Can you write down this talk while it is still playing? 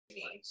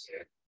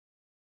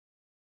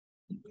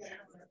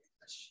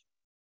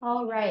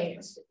All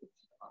right.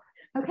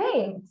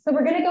 Okay, so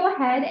we're going to go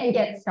ahead and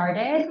get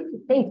started.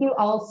 Thank you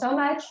all so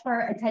much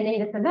for attending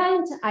this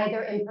event,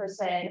 either in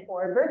person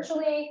or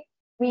virtually.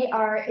 We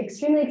are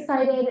extremely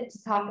excited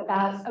to talk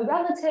about a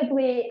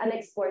relatively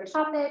unexplored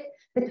topic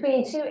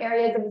between two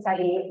areas of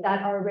study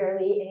that are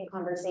rarely in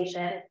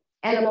conversation: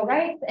 animal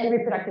rights and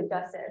reproductive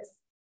justice.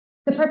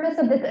 The purpose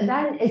of this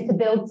event is to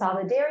build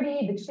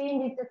solidarity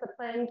between these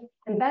disciplines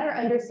and better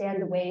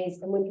understand the ways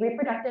in which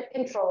reproductive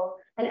control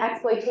and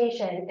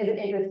exploitation is an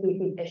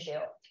interspecies issue.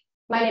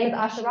 My name is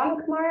Asha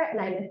Ramakumar, and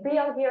I'm a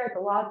 3L here at the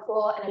law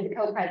school, and I'm the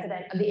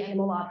co-president of the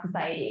Animal Law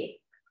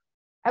Society.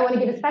 I want to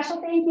give a special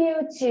thank you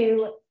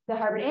to the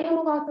Harvard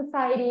Animal Law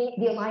Society,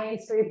 the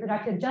Alliance for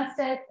Reproductive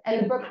Justice,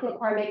 and the Brooks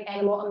McCormick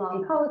Animal and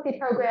Law Policy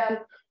Program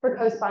for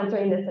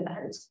co-sponsoring this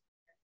event.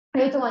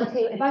 I also want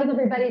to advise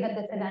everybody that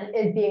this event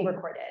is being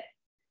recorded.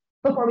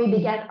 Before we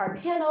begin our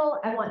panel,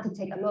 I want to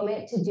take a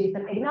moment to do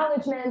some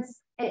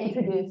acknowledgements and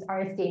introduce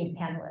our esteemed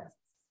panelists.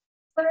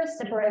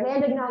 First, for a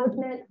land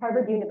acknowledgement,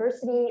 Harvard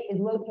University is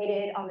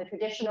located on the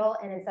traditional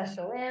and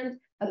ancestral land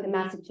of the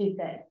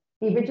Massachusetts,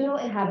 the original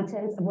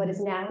inhabitants of what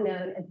is now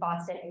known as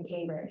Boston and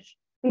Cambridge.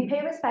 We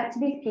pay respect to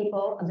these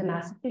people of the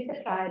Massachusetts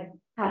tribe,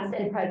 past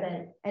and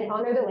present, and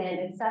honor the land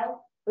itself,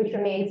 which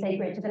remains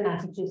sacred to the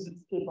Massachusetts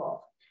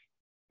people.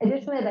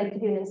 Additionally, I'd like to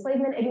do an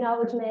enslavement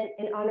acknowledgement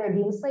in honor of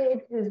the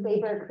enslaved whose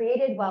labor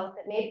created wealth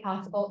that made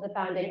possible the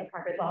founding of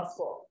Harvard Law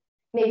School.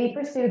 May we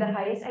pursue the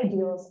highest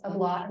ideals of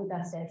law and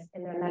justice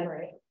in their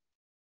memory.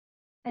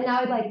 And now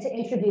I'd like to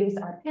introduce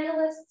our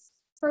panelists.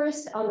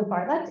 First, on the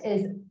far left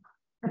is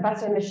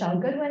Professor Michele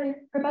Goodwin.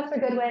 Professor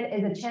Goodwin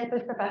is a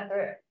Chancellor's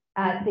Professor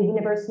at the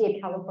University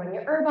of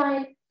California,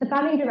 Irvine, the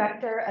founding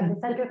director of the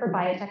Center for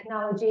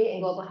Biotechnology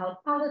and Global Health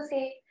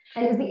Policy,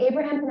 and is the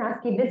Abraham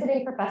Pinanski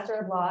Visiting Professor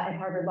of Law at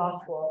Harvard Law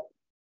School.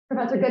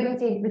 Professor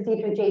Goodwin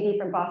received her JD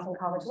from Boston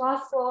College Law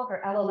School,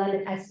 her LLM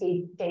and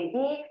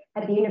SJD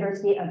at the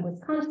University of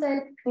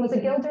Wisconsin, and was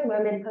a Gilder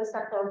Lehrman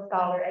postdoctoral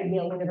scholar at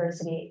Yale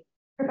University.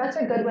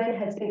 Professor Goodwin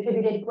has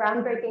contributed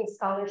groundbreaking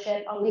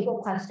scholarship on legal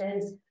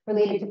questions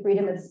related to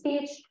freedom of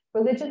speech,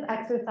 religious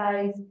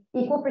exercise,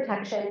 equal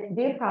protection,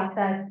 due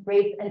process,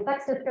 race and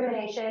sex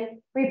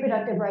discrimination,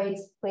 reproductive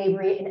rights,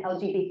 slavery, and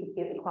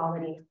LGBTQ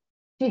equality.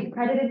 She's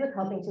credited with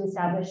helping to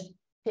establish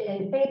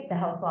and shape the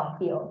health law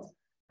field.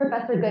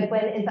 Professor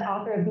Goodwin is the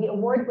author of the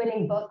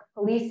award-winning book,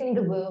 Policing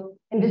the Womb,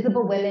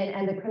 Invisible Women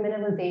and the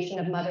Criminalization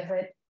of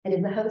Motherhood, and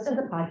is the host of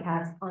the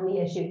podcast On the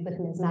Issue with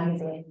Ms.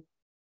 Magazine.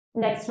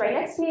 Right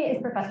next to me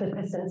is Professor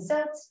Kristen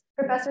Stilt.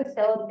 Professor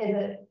Stilt is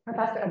a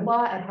professor of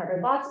law at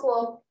Harvard Law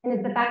School and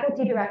is the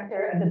faculty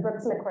director of the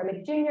Brooks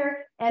McCormick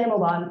Jr. Animal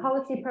Law and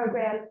Policy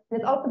Program,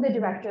 and is also the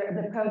director of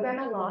the Program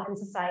on Law and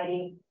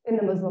Society in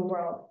the Muslim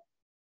World.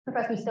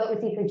 Professor Stilt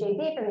received her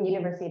JD from the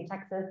University of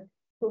Texas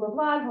School of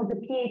Law and holds a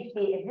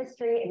PhD in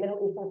History and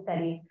Middle Eastern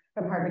Studies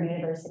from Harvard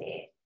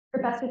University.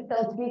 Professor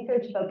Stilt's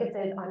research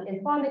focuses on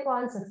Islamic law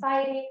and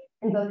society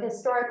in both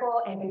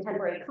historical and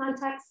contemporary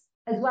contexts,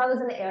 as well as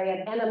in the area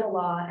of animal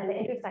law and the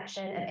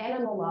intersection of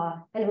animal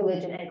law and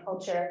religion and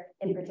culture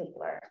in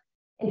particular.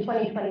 In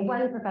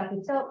 2021,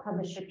 Professor Stilt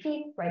published her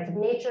piece, Rights of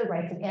Nature,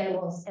 Rights of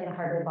Animals in the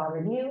Harvard Law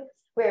Review,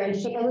 wherein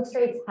she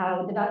illustrates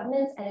how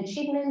developments and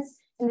achievements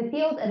in the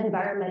field of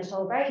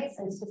environmental rights,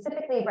 and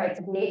specifically rights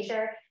of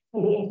nature,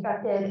 can be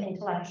instructive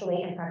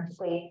intellectually and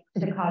practically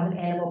to the cause of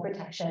animal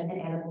protection and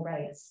animal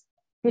rights.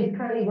 She is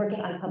currently working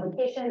on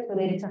publications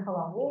related to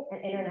halal meat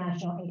and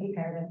international and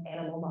comparative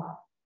animal law.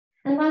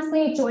 And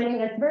lastly,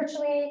 joining us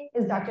virtually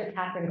is Dr.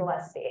 Kathryn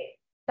Gillespie.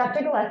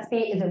 Dr.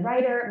 Gillespie is a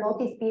writer,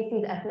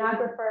 multi-species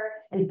ethnographer,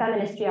 and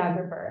feminist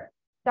geographer.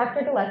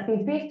 Dr.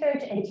 Gillespie's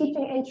research and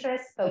teaching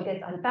interests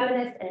focus on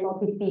feminist and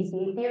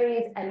multi-species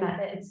theories and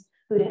methods,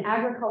 food and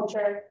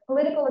agriculture,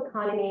 political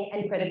economy,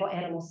 and critical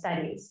animal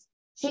studies.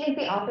 She is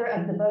the author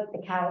of the book,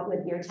 The Cow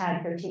with Ear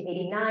Tag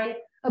 1389,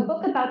 a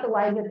book about the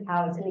lives of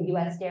cows in the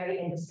US dairy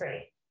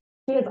industry.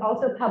 She has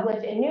also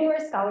published in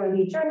numerous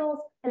scholarly journals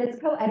and has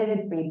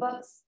co-edited 3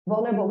 books,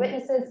 Vulnerable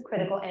Witnesses,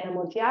 Critical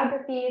Animal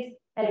Geographies,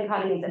 and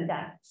Economies of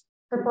Death.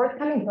 Her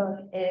forthcoming book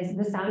is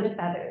The Sound of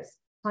Feathers,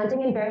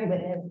 Hunting and Bearing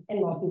Witness in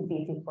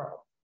Multi-Species World.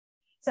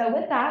 So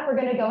with that, we're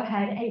going to go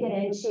ahead and get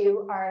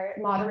into our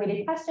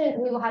moderated questions,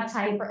 and we will have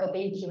time for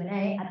open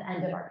Q&A at the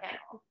end of our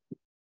panel.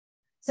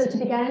 So to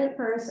begin,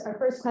 our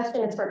first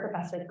question is for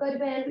Professor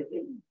Goodwin.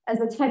 As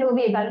the title of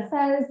the event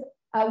says,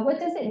 what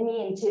does it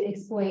mean to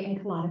exploit and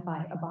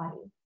commodify a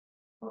body?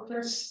 Well,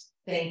 first,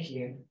 thank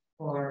you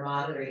for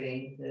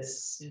moderating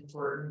this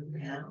important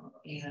panel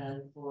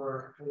and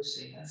for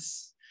hosting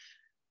us.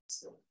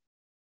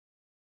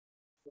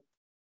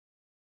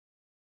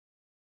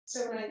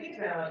 So when I think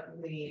about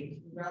the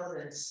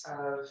relevance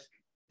of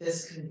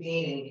this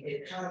convening,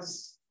 it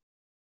comes,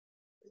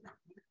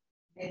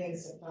 I think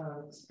it's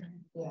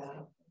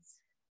yeah.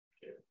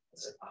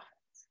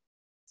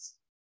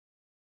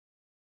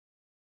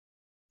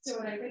 So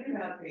when I think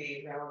about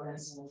the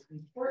relevance and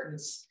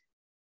importance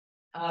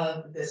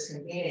of this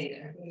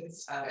convening, I think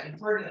it's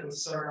important that we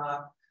start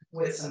off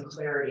with some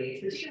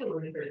clarity,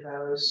 particularly for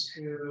those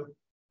who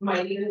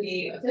might even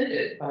be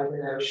offended by the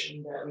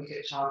notion that we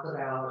could talk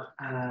about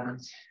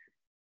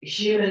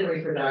human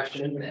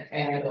reproduction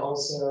and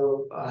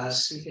also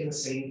speak in the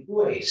same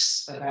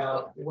voice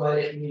about what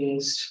it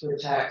means to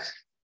protect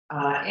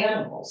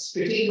animals,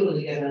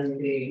 particularly given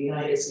the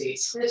United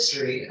States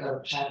history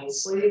of chattel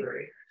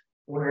slavery,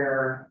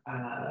 where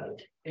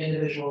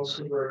individuals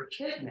who were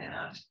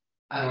kidnapped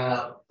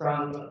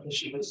from the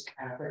shores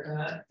of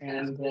Africa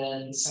and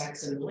then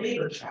sex and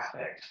labor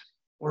trafficked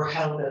were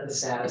held at the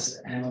status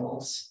of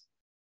animals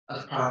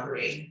of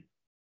property,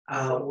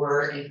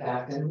 were in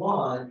fact in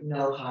law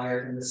no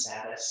higher than the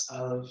status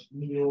of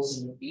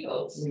mules in the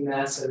fields. I mean,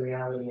 that's the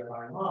reality of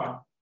our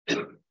law.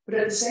 But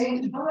at the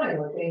same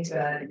time, I think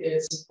that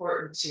it's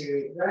important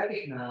to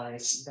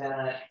recognize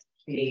that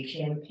the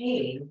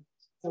campaign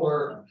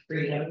for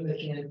freedom, the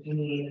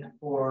campaign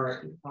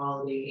for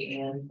equality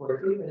and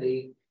for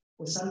dignity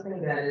was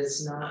something that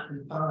is not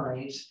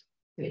confined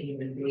to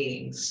human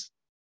beings,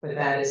 but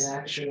that is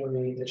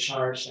actually the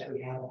charge that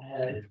we have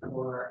ahead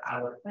for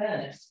our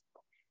planet.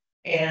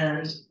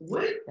 And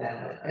with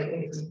that, I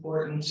think it's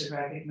important to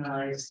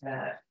recognize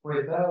that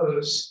for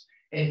those,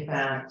 in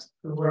fact,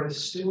 who were the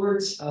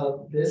stewards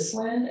of this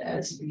land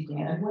as it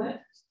began with,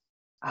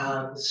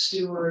 the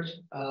steward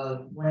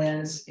of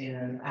lands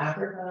in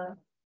Africa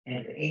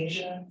and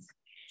Asia,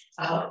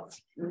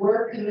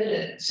 we're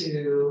committed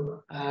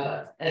to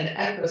an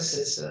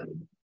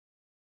ecosystem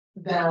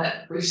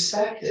that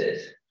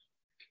respected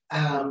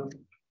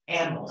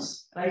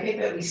animals. And I think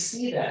that we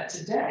see that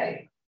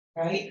today,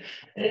 right?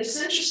 And it's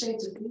interesting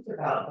to think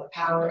about the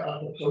power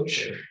of the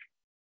poacher.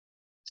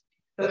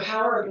 The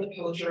power of the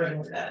poacher and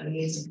what that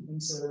means in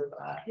terms of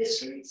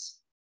histories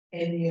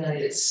in the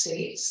United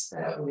States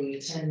that we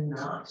tend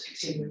not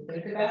to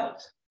think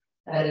about.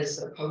 That is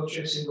the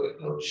poachers who would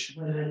poach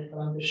women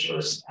from the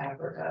shores of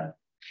Africa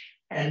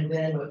and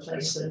then would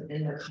place them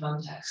in the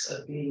context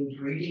of being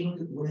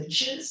breeding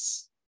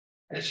witches,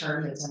 a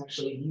term that's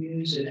actually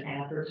used in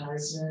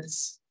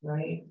advertisements,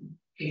 right?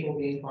 People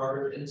being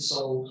bartered and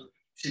sold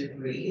to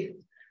breed.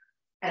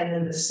 And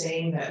then the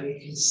same that we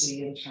can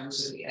see in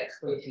terms of the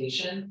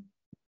exploitation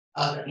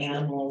of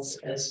animals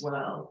as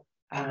well.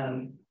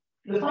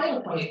 The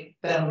final point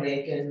that I'll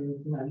make,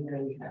 and I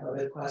know we have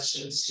other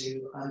questions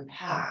to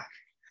unpack,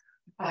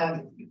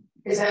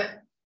 is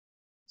that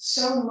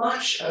so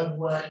much of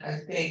what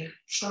I think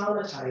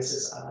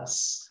traumatizes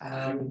us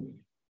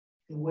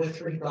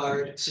with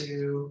regard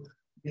to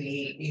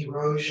the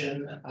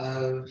erosion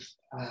of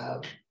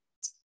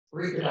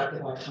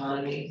reproductive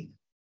autonomy,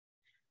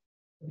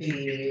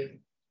 the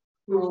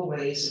cruel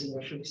ways in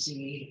which we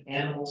see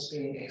animals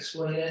being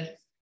exploited,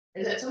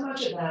 is that so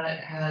much of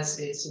that has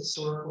its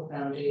historical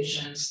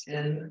foundations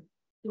in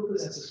who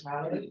possesses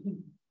power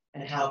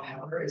and how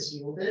power is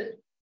wielded.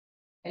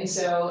 And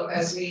so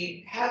as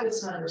we have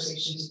this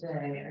conversation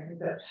today, I think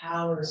that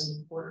power is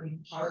an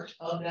important part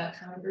of that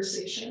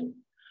conversation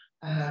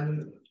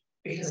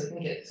because I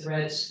think it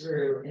threads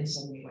through in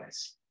so many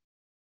ways.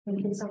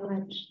 Thank you so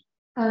much.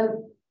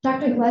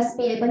 Dr.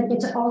 Gillespie, I'd like you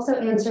to also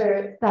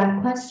answer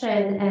that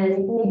question,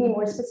 and maybe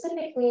more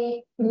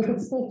specifically, you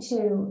could speak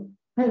to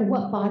kind of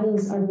what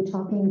bodies are we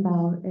talking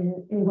about,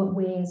 and in what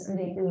ways are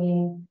they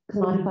being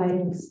commodified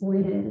and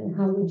exploited, and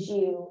how would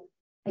you,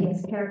 I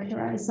guess,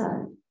 characterize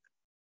that?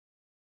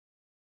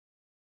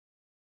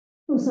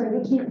 Oh, sorry,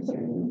 we can't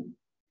hear you.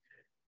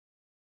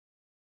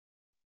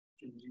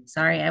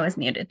 Sorry, I was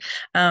muted.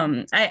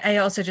 I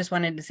also just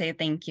wanted to say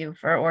thank you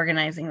for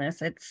organizing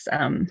this. It's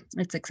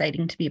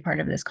exciting to be a part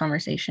of this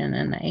conversation,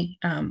 and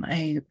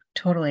I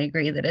totally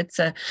agree that it's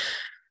a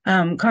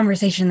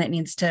conversation that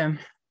needs to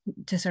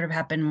sort of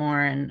happen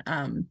more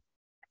and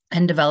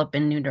develop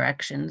in new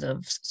directions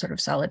of sort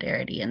of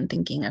solidarity and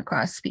thinking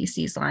across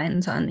species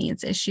lines on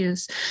these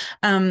issues.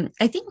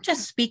 I think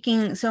just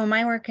speaking, so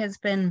my work has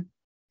been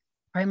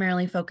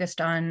primarily focused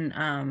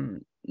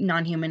on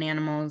non-human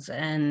animals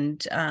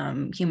and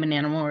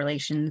human-animal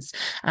relations,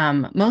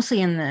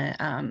 mostly in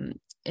the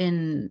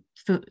in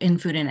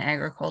food and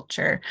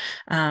agriculture,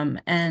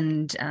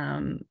 and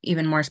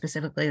even more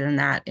specifically than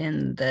that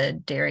in the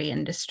dairy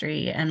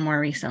industry, and more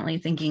recently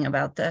thinking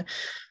about the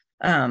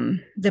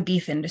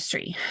beef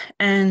industry.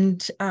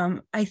 And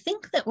I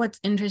think that what's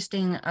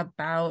interesting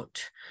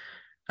about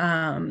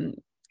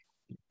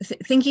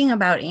thinking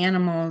about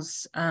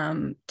animals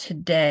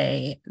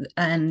today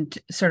and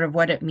sort of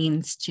what it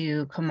means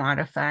to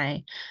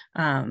commodify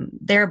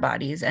their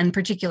bodies and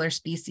particular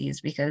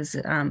species, because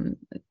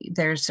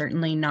there's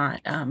certainly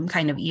not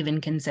kind of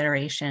even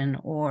consideration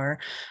or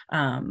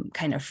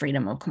kind of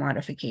freedom of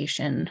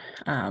commodification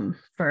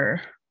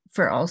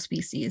for all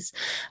species.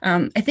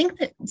 I think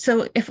that,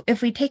 so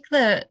if we take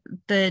the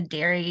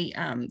dairy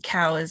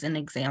cow as an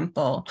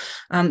example,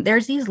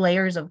 there's these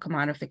layers of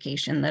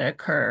commodification that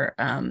occur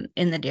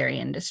in the dairy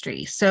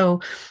industry. So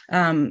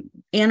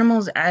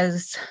animals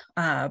as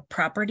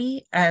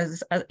property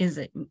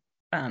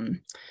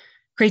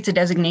creates a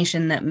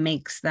designation that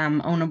makes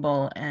them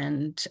ownable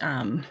and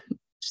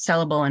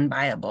sellable and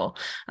viable.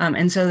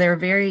 And so they're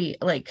very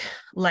like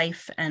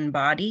life and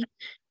body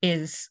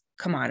is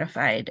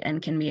commodified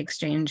and can be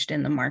exchanged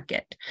in the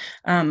market.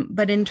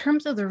 But in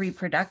terms of the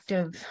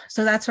reproductive,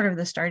 so that's sort of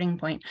the starting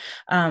point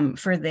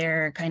for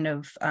their kind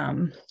of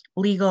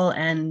legal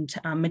and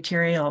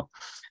material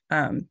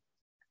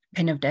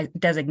kind of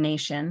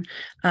designation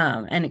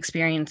and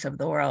experience of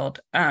the world.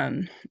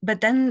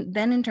 But then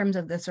in terms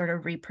of the sort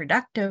of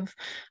reproductive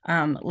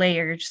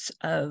layers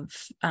of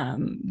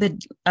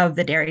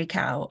the dairy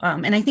cow,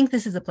 and I think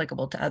this is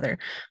applicable to other,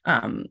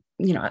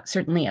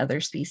 certainly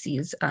other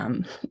species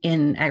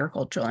in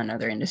agricultural and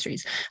other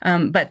industries,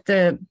 but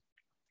the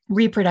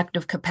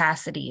reproductive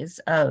capacities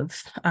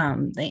of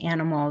the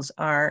animals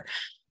are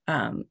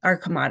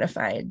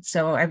commodified.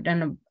 So I've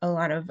done a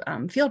lot of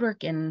field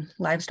work in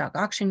livestock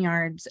auction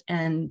yards,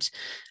 and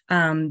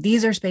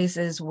these are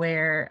spaces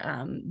where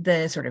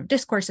the sort of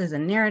discourses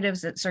and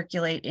narratives that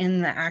circulate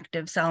in the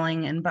active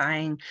selling and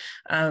buying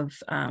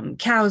of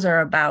cows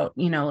are about,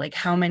 like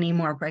how many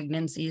more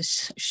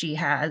pregnancies she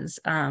has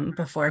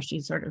before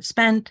she's sort of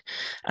spent,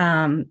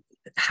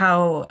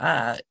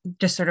 how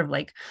just sort of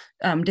like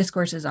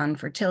discourses on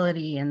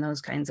fertility and those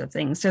kinds of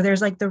things. So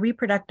there's like the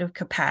reproductive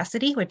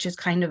capacity, which is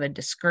kind of a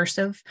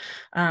discursive,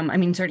 I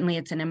mean, certainly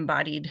it's an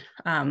embodied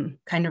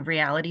kind of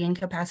reality and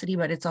capacity,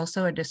 but it's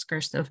also a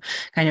discursive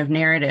kind of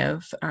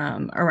narrative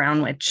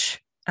around which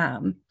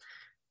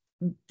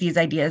these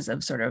ideas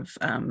of sort of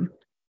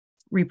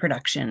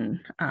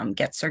reproduction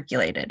gets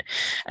circulated.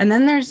 And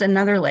then there's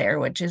another layer,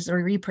 which is the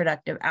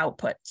reproductive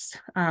outputs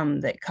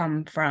that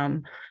come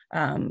from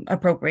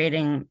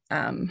appropriating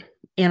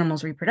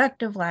animals'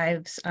 reproductive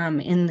lives.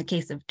 In the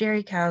case of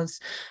dairy cows,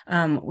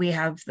 we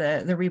have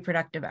the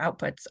reproductive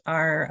outputs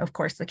are, of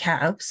course, the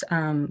calves.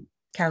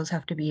 Cows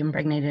have to be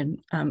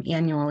impregnated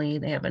annually.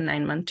 They have a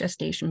 9-month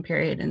gestation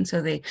period. And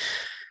so they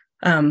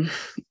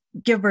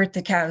give birth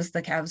to calves.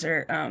 The calves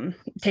are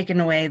taken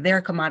away.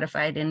 They're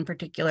commodified in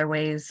particular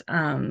ways.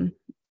 And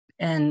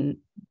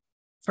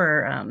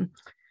for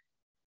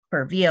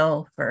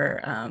veal,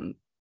 for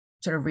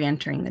sort of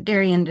re-entering the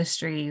dairy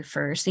industry,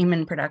 for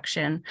semen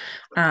production,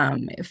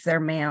 if they're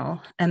male,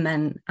 and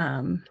then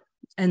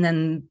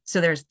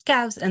so there's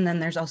calves, and then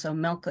there's also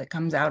milk that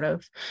comes out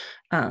of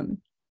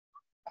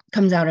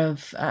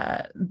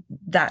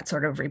that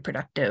sort of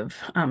reproductive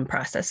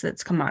process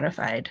that's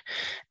commodified.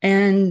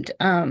 And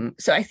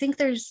so I think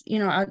there's,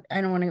 I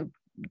don't want to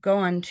go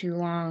on too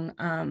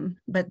long,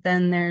 but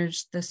then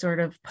there's the sort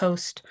of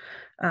post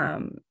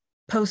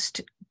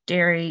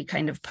dairy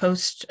kind of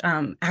post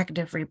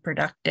active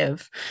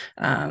reproductive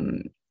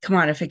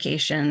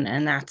commodification,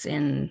 and that's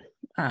in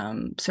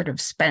sort of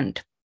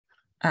spent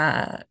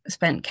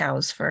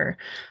cows for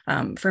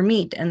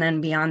meat, and then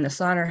beyond the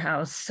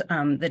slaughterhouse,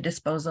 the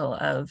disposal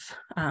of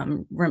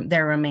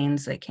their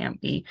remains that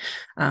can't be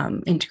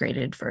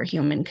integrated for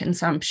human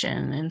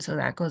consumption, and so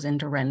that goes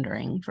into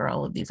rendering for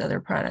all of these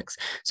other products.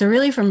 So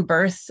really, from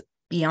birth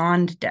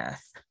beyond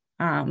death,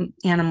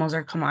 animals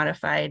are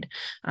commodified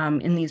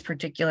in these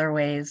particular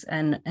ways,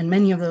 and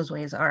many of those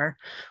ways are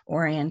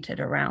oriented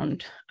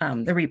around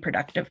the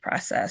reproductive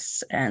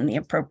process and the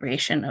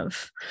appropriation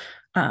of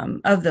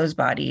those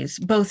bodies,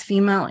 both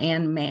female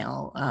and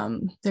male.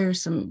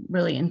 There's some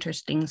really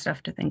interesting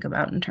stuff to think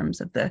about in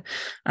terms of the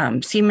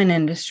semen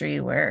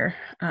industry, where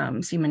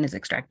semen is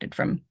extracted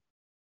from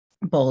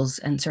bulls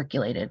and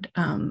circulated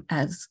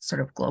as sort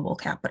of global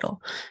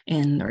capital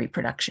in the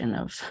reproduction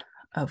of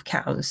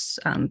cows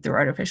through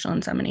artificial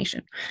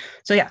insemination.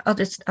 So yeah,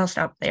 I'll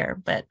stop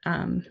there, but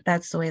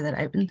that's the way that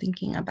I've been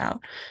thinking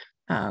about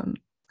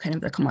kind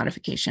of the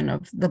commodification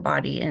of the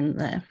body in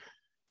the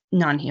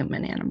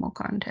non-human animal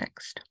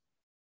context.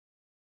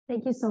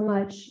 Thank you so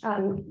much,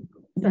 Dr.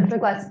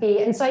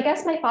 Gillespie. And so I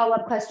guess my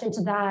follow-up question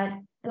to that,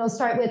 and I'll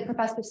start with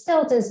Professor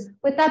Stilt, is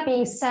with that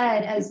being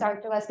said, as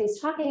Dr. Gillespie is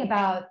talking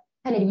about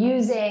kind of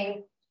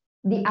using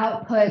the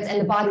outputs and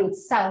the body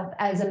itself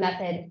as a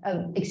method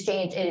of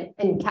exchange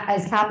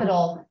as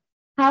capital,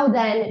 how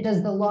then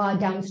does the law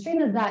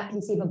downstream of that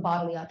conceive of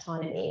bodily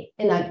autonomy?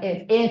 And that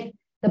if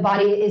the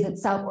body is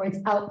itself or its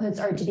outputs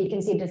are to be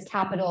conceived as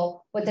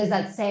capital, what does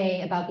that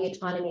say about the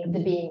autonomy of the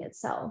being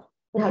itself?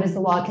 And how does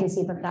the law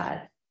conceive of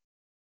that?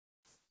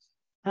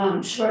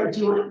 Sure. Do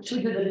you want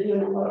to do the video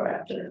now or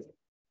after?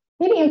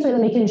 Maybe answer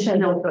them, we can show.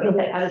 No,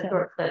 okay, I was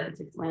short clip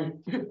to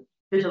explain.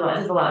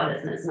 Visualize a lot of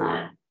this, and it's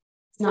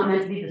not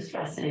meant to be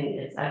distressing.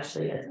 It's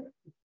actually an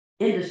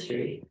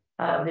industry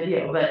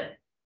video, but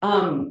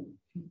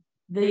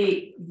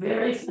the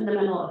very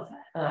fundamental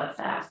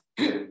fact,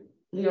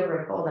 the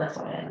overall, that's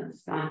why I haven't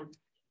gone,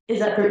 is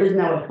that there is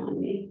no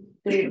autonomy.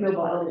 There is no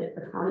bodily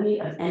autonomy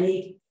of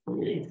any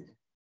kind.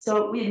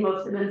 So we've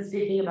mostly been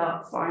speaking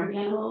about farm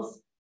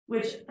animals,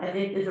 which I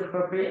think is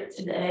appropriate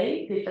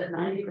today because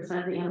 90%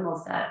 of the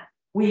animals that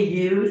we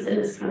use in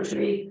this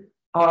country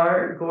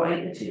are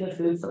going into the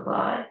food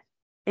supply.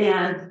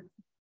 And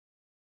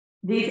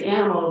these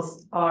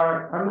animals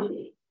are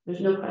money. There's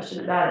no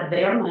question about it.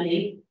 They are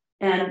money.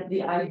 And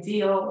the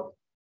ideal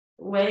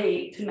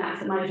way to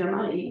maximize your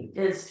money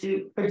is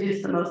to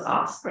produce the most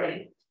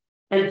offspring.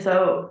 And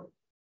so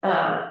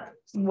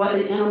what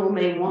an animal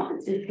may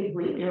want is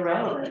completely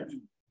irrelevant.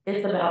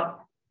 It's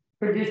about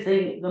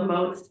producing the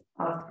most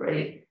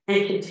offspring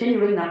and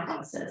continuing that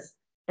process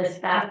as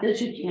fast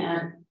as you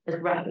can, as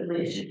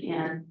rapidly as you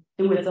can,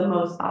 and with the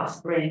most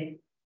offspring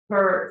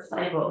per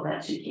cycle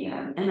that you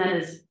can. And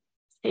then, as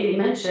Katie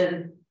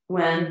mentioned,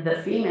 when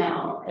the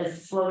female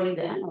is slowing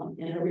down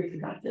in her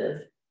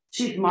reproductive,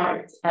 she's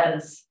marked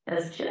as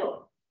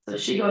killed. So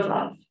she goes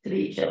off to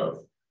be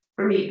killed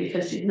for meat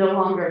because she's no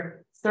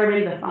longer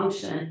serving the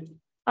function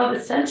of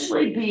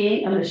essentially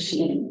being a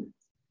machine.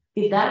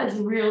 That is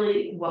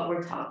really what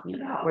we're talking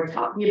about. We're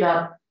talking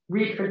about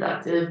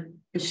reproductive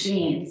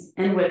machines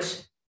in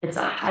which it's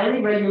a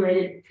highly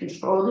regulated,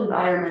 controlled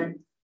environment.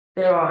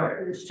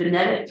 There's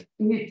genetic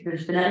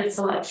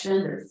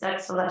selection, there's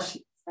sex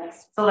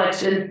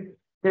selection,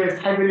 there's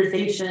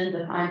hybridization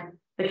to find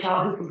the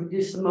cow who can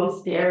produce the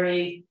most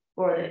dairy,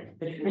 or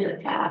the kind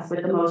of calf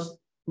with the most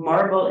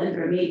marble in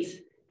their meat.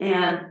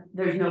 And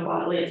there's no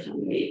bodily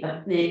autonomy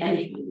of any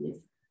kind,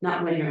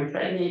 not when you're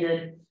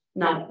impregnated,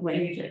 not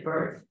when you give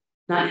birth,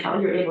 not how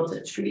you're able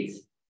to treat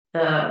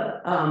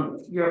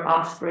your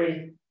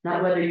offspring,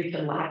 not whether you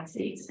can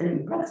lactate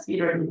and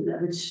breastfeed or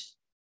which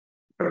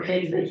for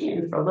pigs they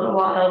can for a little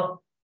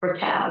while, for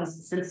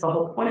calves, since the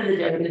whole point of the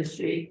dairy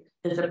industry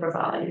is to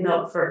provide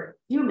milk for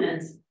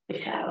humans, the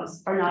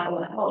calves are not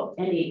allowed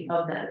any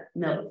of that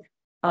milk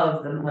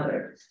of the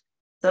mother.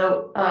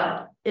 So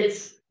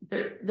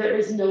there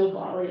is no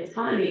bodily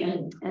autonomy,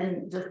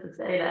 and just to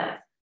say that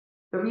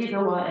the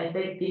reason why I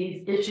think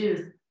these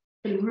issues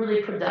can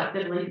really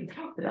productively be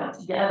talked about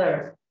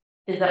together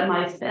is that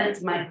my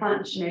sense, my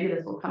hunch, maybe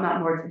this will come out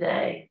more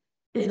today,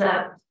 is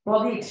that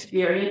while the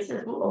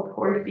experiences will of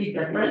course be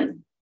different,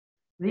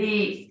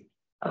 the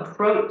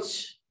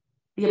approach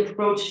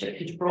to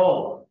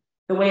control,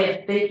 the way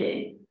of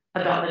thinking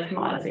about the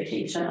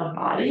commodification of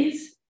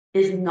bodies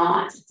is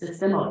not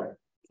dissimilar.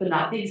 So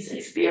not these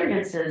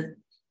experiences,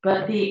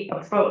 but the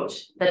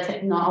approach, the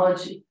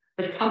technology,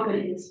 the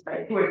companies,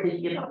 right, who are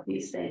thinking about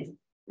these things,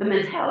 the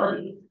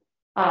mentality,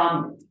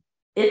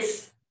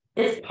 it's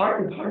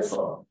part and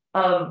parcel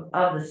of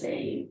the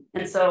same.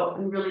 And so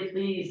I'm really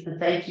pleased and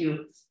thank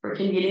you for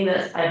convening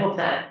this. I hope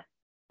that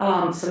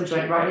some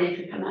joint writing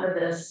can come out of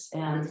this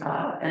and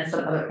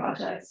some other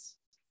projects.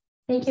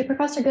 Thank you,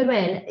 Professor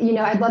Goodwin. You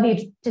know, I'd love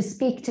you to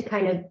speak to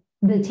kind of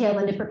the tail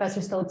end of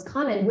Professor Stilt's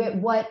comment.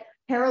 What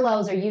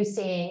parallels are you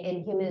seeing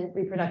in human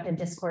reproductive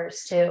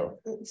discourse too?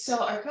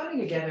 So our coming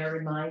together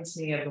reminds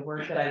me of the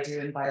work that I do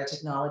in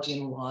biotechnology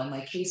and the law in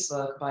my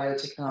casebook,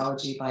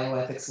 Biotechnology,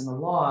 Bioethics, and the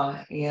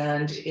Law.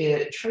 And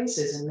it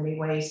traces in many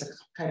ways the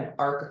kind of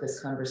arc of this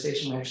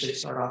conversation. We actually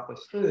start off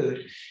with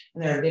food.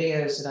 And there are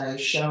videos that I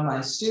show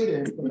my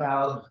students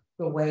about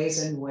the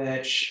ways in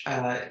which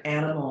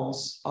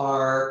animals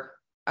are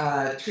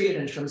treated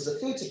in terms of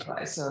food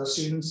supply. So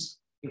students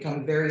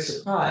become very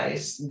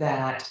surprised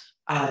that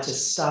to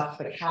stuff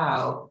the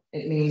cow,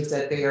 it means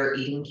that they are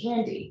eating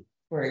candy,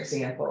 for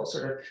example,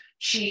 sort of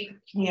cheap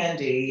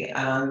candy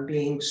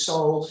being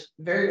sold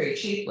very, very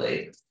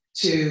cheaply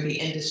to the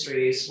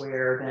industries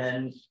where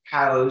then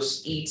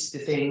cows eat the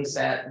things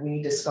that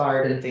we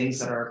discard and things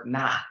that are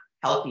not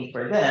healthy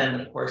for them.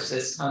 And of course,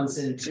 this comes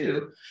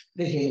into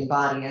the human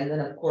body. And then,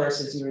 of course,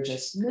 as you were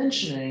just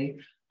mentioning,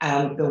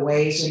 the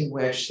ways in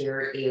which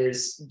there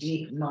is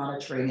deep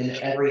monitoring in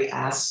every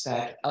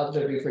aspect of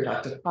the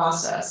reproductive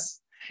process.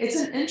 It's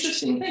an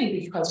interesting thing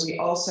because we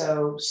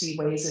also see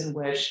ways in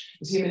which,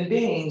 as human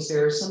beings,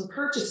 there's some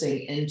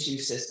purchasing into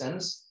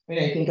systems. I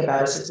mean, I think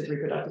about assisted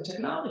reproductive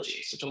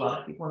technologies, which a lot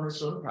of people in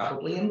this room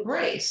probably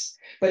embrace,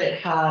 but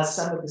it has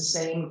some of the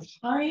same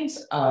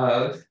kinds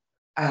of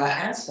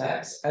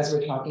aspects as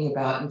we're talking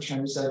about in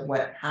terms of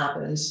what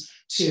happens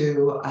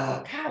to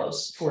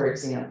cows, for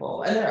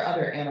example. And there are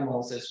other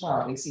animals as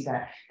well. We see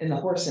that in the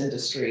horse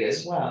industry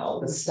as well,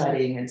 the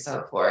studying and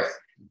so forth.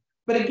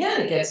 But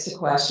again, it gets to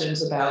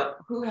questions about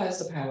who has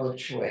the power of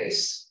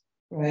choice,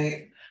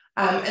 right?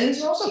 And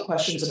there's also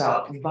questions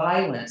about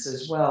violence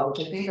as well,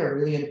 which I think are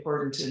really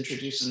important to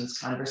introduce in this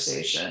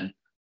conversation,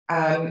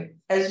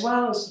 as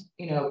well as,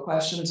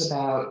 questions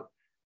about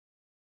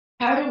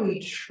how do we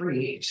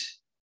treat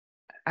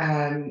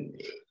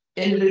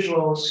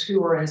individuals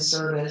who are in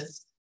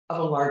service of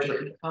a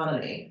larger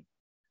economy.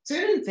 So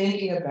we've been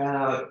thinking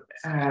about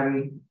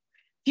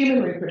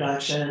human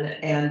reproduction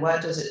and what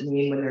does it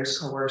mean when there's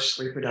coerced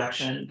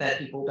reproduction that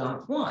people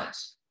don't want?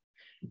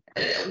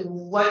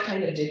 What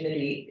kind of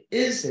dignity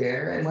is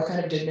there, and what kind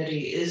of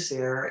dignity is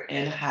there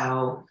in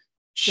how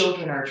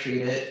children are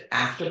treated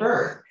after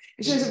birth?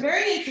 So it's a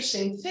very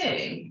interesting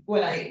thing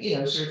when I,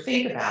 sort of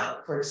think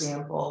about, for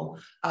example,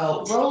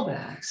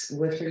 rollbacks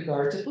with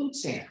regard to food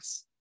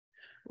stamps,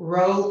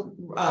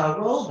 rollbacks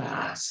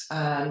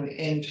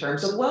in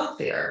terms of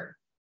welfare.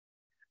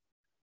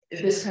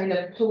 This kind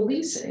of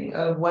policing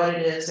of what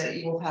it is that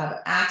you will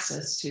have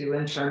access to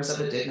in terms of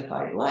a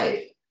dignified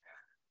life.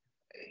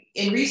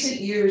 In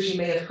recent years, you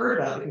may have heard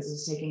about, because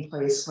it's taking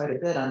place quite a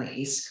bit on the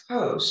East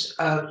Coast,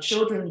 of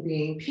children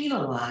being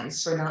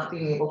penalized for not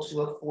being able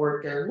to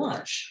afford their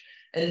lunch.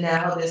 And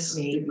now this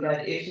means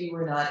that if you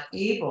were not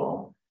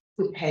able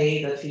to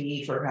pay the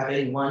fee for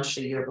having lunch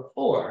the year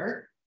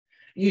before,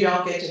 you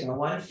don't get to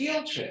go on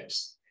field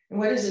trips. And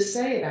what does it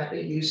say about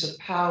the use of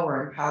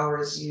power? And power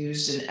is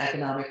used in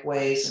economic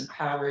ways, and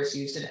power is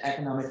used in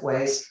economic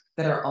ways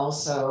that are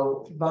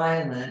also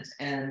violent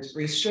and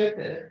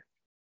restrictive.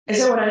 And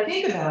so when I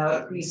think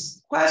about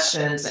these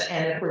questions,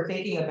 and if we're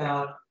thinking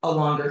about a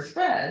longer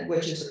thread,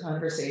 which is a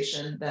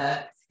conversation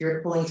that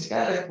you're pulling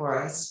together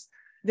for us,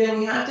 then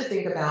we have to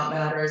think about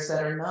matters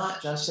that are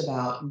not just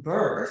about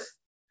birth,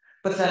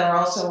 but that are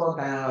also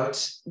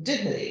about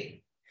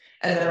dignity,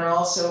 and that are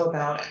also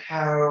about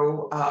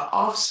how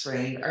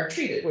offspring are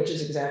treated, which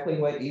is exactly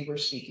what you were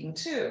speaking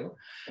to.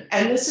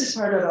 And this is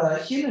part of a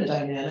human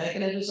dynamic,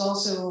 and it is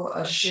also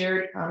a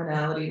shared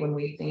commonality when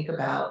we think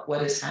about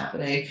what is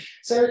happening,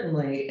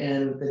 certainly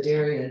in the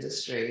dairy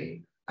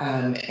industry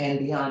and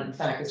beyond. In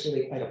fact, it's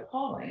really quite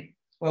appalling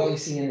what we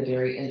see in the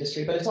dairy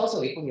industry, but it's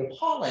also equally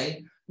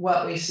appalling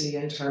what we see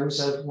in terms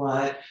of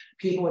what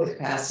people with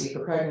capacity for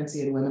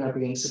pregnancy and women are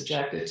being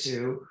subjected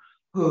to,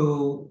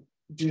 who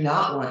do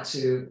not want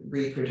to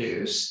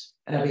reproduce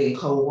and are being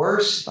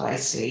coerced by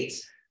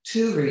states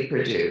to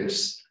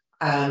reproduce,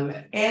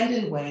 and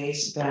in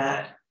ways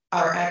that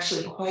are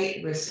actually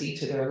quite risky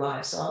to their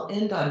lives. So I'll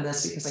end on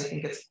this because I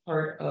think it's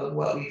part of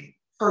what we've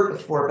heard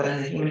before, but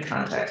in the human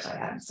context, I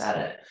haven't said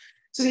it.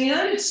 So the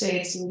United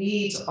States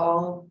leads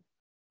all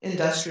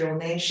industrial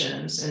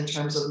nations in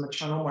terms of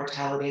maternal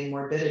mortality and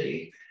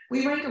morbidity.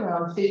 We rank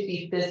around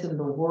 55th in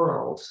the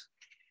world.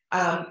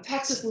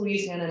 Texas,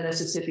 Louisiana, and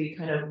Mississippi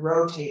kind of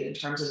rotate in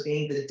terms of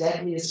being the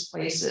deadliest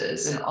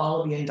places in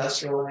all of the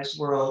industrialized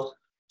world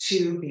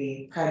to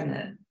be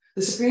pregnant.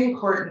 The Supreme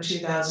Court in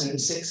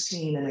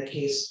 2016, in a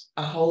case,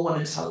 A Whole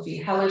Woman's Health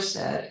v.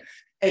 Hellerstedt,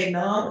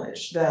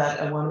 acknowledged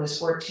that a woman is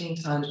 14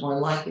 times more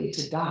likely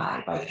to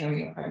die by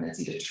carrying a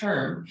pregnancy to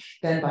term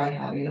than by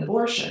having an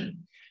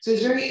abortion. So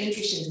it's very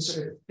interesting to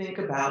sort of think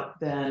about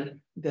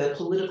then the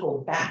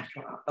political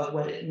backdrop of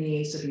what it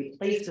means to be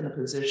placed in a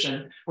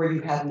position where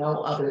you have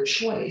no other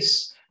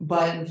choice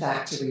but in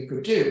fact to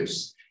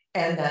reproduce,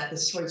 and that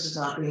this choice is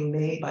not being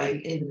made by the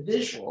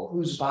individual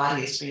whose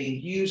body is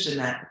being used in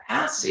that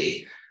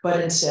capacity,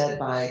 but instead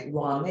by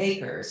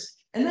lawmakers.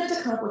 And then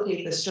to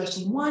complicate this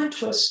just one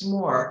twist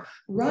more,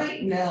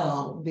 right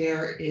now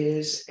there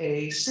is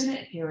a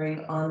Senate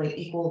hearing on the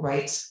Equal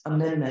Rights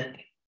Amendment.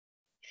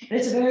 And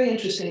it's a very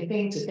interesting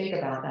thing to think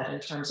about that in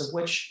terms of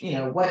which,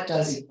 what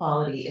does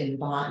equality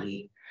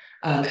embody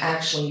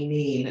actually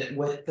mean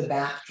with the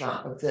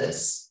backdrop of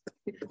this.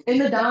 In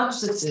the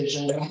Dobbs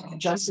decision,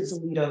 Justice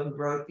Alito, who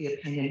wrote the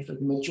opinion for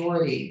the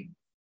majority,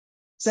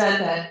 said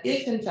that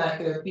if in fact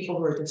there are people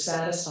who are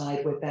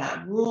dissatisfied with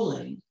that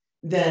ruling,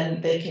 then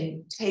they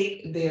can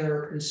take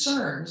their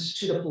concerns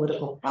to the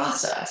political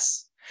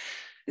process.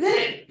 Then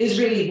it is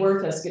really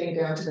worth us getting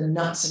down to the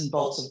nuts and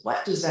bolts of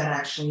what does that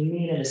actually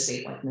mean in a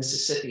state like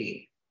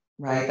Mississippi,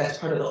 right? That's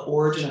part of the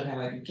origin of how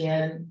I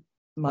began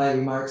my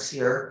remarks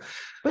here.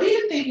 But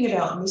even thinking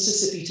about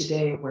Mississippi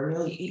today, where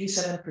nearly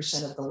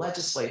 87% of the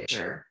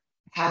legislature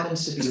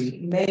happens to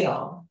be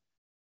male,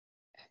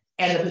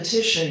 and a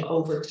petition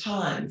over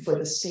time for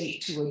the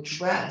state to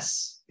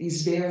address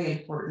these very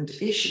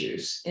important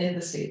issues in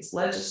the state's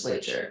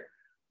legislature,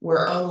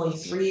 where only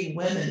 3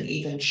 women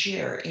even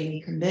chair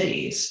any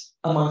committees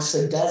amongst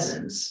the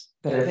dozens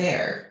that are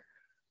there,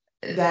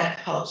 that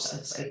helps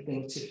us, I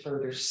think, to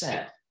further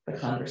set the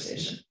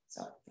conversation.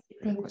 So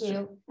thank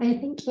you. I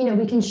think,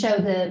 we can show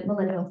the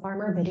millennial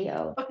farmer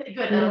video. Okay,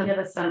 good. That'll give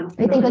us some.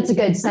 I think that's a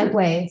good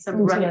segue Some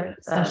into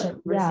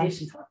session.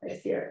 conversation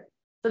topics here.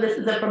 So this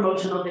is a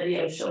promotional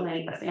video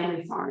showing a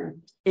family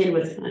farm in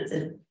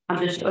Wisconsin.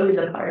 I'm just showing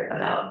you the part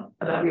about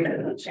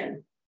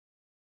reproduction.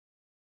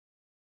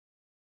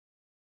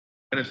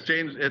 And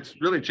it's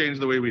really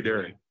changed the way we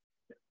dairy.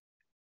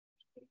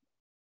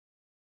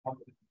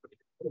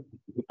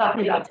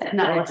 Talking about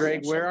technology.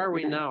 Greg, where are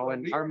we now?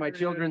 And are my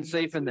children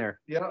safe in there?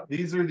 Yeah,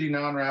 these are the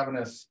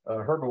non-ravenous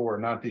herbivore,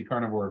 not the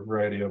carnivore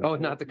variety of. Oh,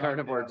 not the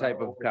carnivore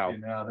type of cow.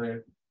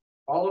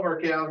 All of our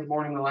calves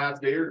born in the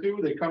last day or two,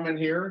 they come in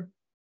here.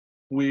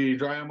 We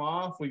dry them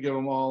off. We give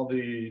them all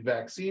the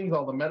vaccines,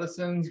 all the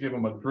medicines, give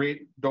them a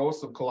great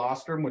dose of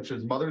colostrum, which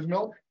is mother's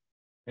milk,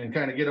 and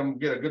kind of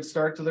get a good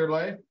start to their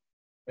life.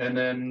 And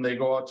then they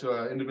go out to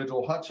an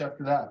individual hutch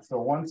after that.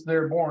 So once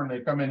they're born,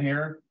 they come in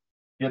here,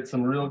 get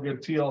some real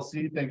good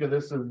TLC. Think of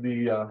this as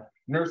the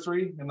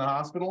nursery in the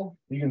hospital.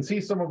 You can see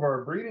some of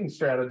our breeding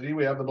strategy.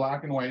 We have the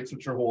black and whites,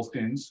 which are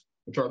Holsteins,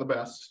 which are the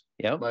best.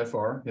 Yep. By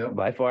far. Yep.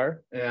 By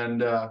far.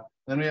 And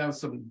then we have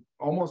some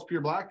almost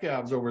pure black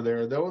calves over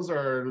there. Those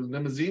are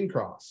limousine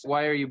cross.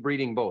 Why are you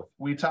breeding both?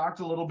 We talked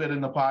a little bit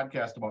in the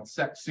podcast about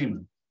sex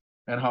semen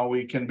and how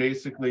we can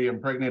basically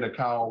impregnate a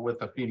cow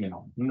with a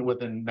female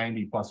within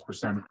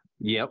 90+%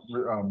 Yep.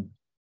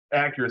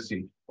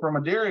 Accuracy. From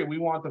a dairy, we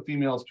want the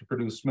females to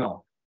produce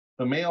milk.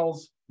 The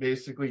males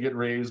basically get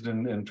raised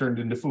and turned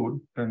into food,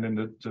 turned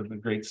into the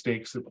great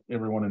steaks that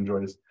everyone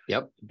enjoys.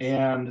 Yep.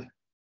 And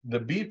the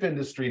beef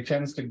industry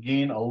tends to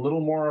gain a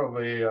little more of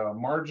a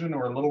margin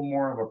or a little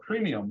more of a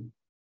premium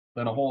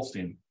than a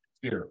Holstein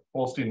steer,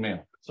 Holstein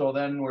male. So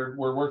then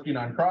we're working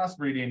on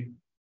crossbreeding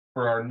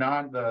for our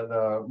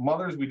the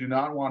mothers we do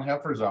not want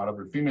heifers out of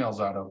or females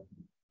out of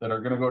that are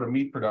going to go to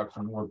meat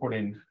production. We're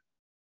putting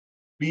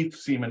beef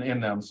semen in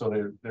them,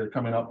 so they're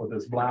coming up with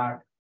this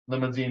black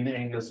limousine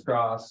Angus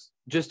cross.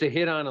 Just to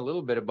hit on a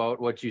little bit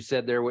about what you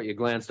said there, what you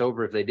glanced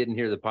over if they didn't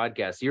hear the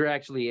podcast, you're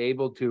actually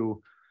able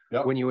to,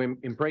 Yep. when you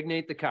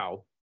impregnate the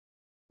cow.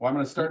 Well, I'm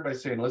going to start by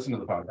saying, listen to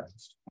the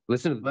podcast.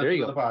 There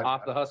you go, podcast.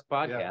 Off the Husk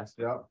podcast.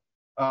 Yeah.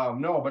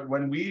 No, but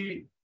when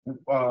we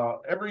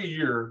every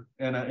year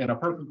in a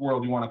perfect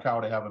world, you want a cow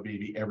to have a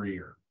baby every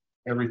year,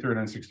 every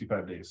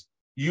 365 days.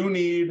 You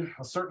need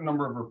a certain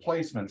number of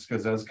replacements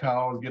because as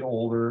cows get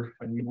older,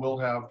 and you will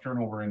have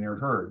turnover in your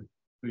herd.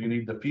 So you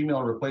need the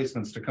female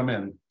replacements to come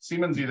in.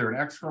 Semen's either an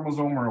X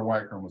chromosome or a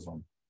Y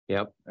chromosome.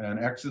 Yep. And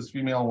X is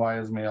female, Y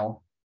is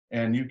male.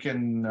 And you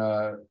can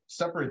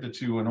separate the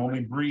two and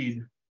only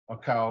breed a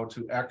cow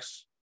to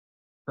X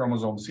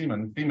chromosome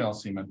semen, female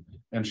semen,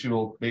 and she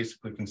will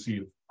basically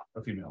conceive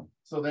a female.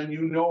 So then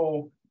you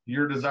know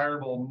your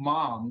desirable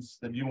moms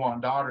that you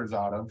want daughters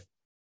out of,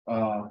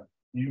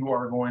 you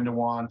are going to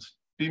want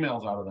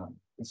females out of them,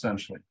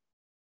 essentially.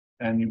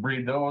 And you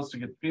breed those to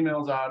get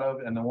females out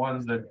of, and the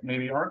ones that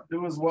maybe aren't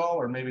do as well,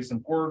 or maybe some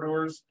poor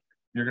doers,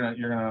 you're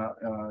gonna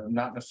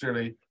not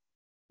necessarily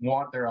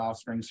want their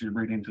offspring, so you're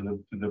breeding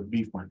to the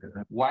beef market.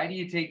 Right? Why do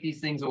you take these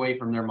things away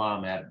from their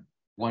mom at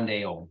 1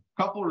 day old?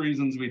 Couple of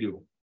reasons we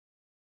do.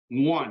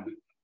 One,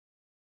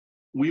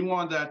 we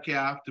want that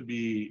calf to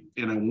be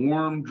in a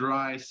warm,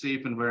 dry,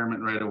 safe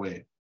environment right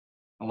away.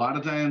 A lot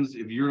of times,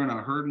 if you're in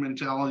a herd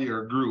mentality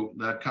or a group,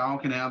 that cow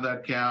can have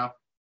that calf.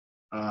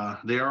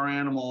 They are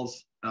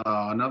animals.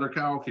 Another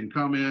cow can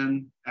come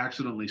in,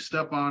 accidentally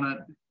step on it.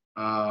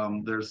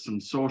 There's some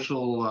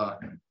social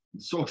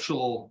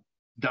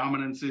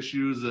dominance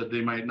issues that they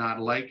might not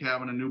like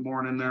having a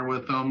newborn in there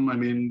with them. I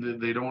mean,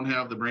 they don't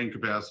have the brain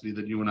capacity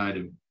that you and I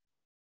do.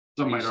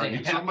 Some might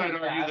argue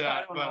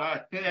that,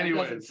 but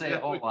anyways, doesn't say a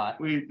whole lot.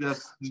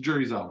 That's the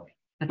jury's out.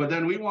 But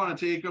then we want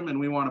to take them and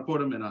we want to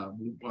put them in a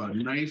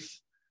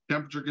nice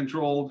temperature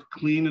controlled,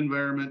 clean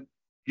environment.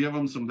 Give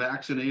them some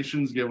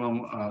vaccinations, give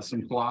them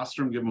some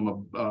colostrum, give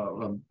them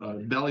a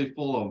belly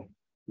full of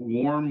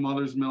warm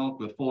mother's milk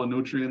with full of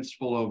nutrients,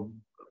 full of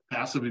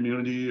passive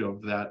immunity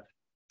of that,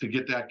 to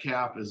get that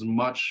calf as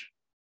much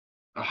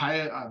the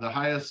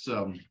highest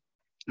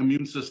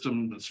immune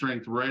system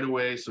strength right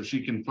away, so she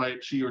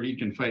or he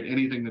can fight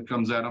anything that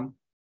comes at them.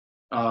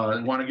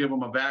 Want to give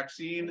them a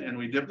vaccine, and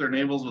we dip their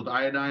navels with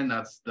iodine.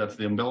 That's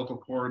the umbilical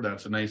cord.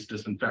 That's a nice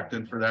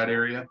disinfectant for that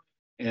area.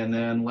 And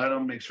then let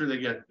them make sure they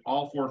get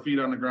all 4 feet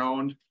on the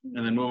ground,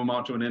 and then move them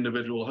out to an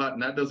individual hut.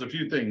 And that does a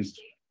few things.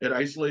 It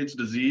isolates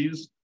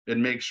disease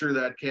and makes sure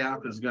that calf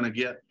is going to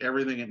get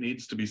everything it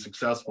needs to be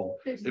successful.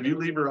 If you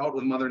leave her out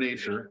with Mother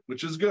Nature,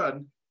 which is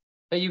good.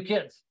 Hey, you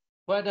kids,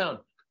 quiet down.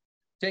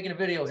 Taking a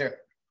video here.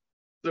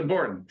 It's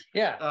important.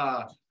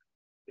 Yeah.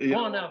 Come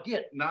on now,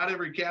 get. Not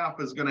every calf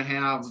is going to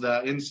have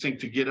the instinct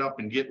to get up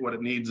and get what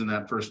it needs in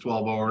that first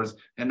 12 hours.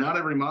 And not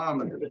every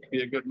mom is going to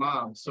be a good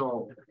mom.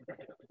 So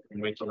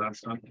wait till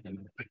that's done.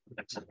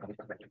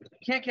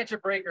 Can't catch a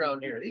break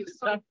around here. These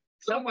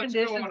some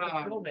conditions going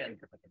on.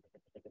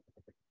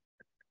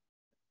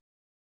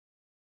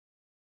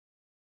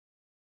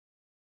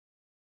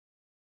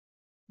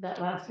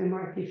 That last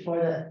remark before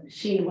the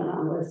sheen went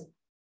on was,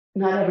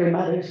 not every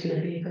mother is going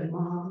to be a good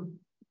mom.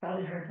 You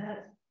probably heard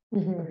that.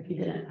 Or if you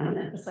didn't, I'm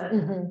gonna emphasize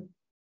that.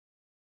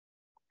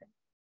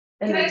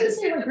 Can I just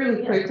say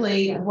really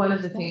quickly, one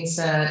of the things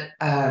that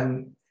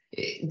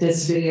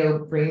this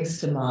video brings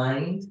to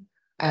mind,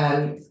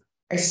 a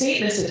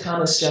statement that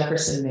Thomas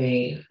Jefferson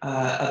made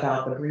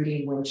about the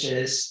breeding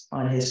winches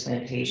on his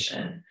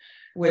plantation,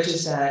 which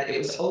is that it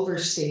was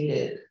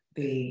overstated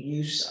the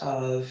use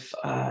of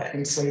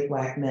enslaved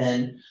Black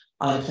men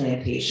on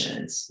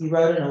plantations. He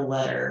wrote in a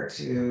letter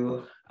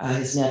to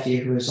his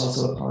nephew, who is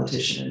also a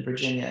politician in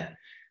Virginia,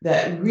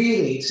 that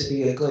really to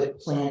be a good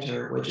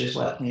planter, which is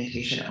what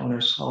plantation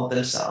owners call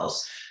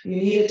themselves, you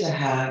needed to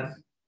have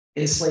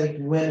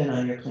enslaved women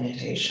on your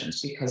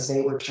plantations because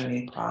they were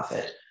turning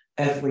profit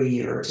every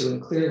year or two.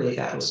 And clearly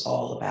that was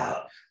all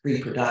about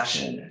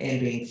reproduction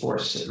and being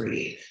forced to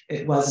breed.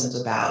 It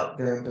wasn't about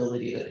their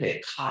ability to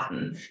pick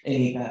cotton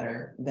any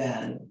better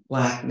than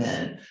Black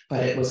men,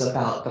 but it was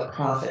about the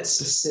profit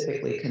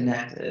specifically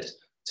connected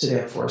to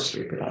their forced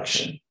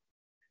reproduction.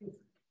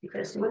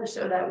 Because you want to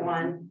show that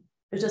one.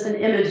 There's just an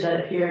image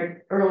that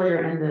appeared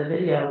earlier in the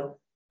video.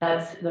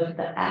 That's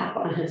the app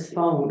on his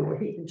phone where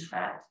he can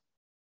track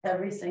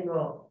every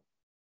single.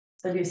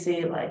 So you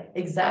see, like,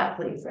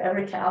 exactly for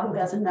every cow who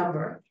has a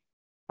number,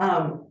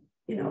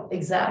 you know,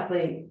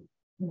 exactly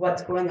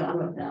what's going on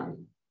with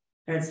them,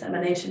 their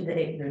insemination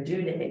date, their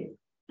due date,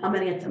 how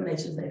many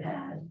inseminations they've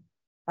had,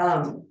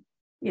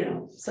 you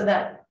know, so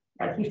that,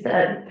 like he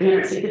said,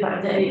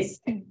 365 days,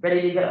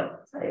 ready to go.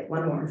 Say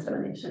one more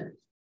insemination.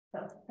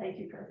 So thank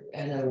you, Kristen.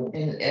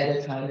 And at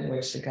a time in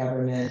which the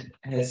government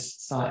has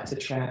sought to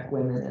track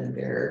women and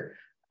their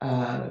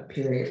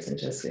periods and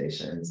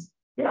gestations.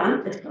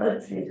 Yeah, it's probably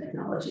the same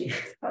technology.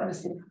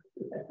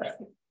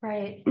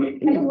 Right. I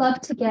would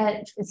love to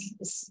get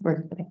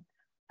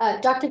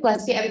Dr.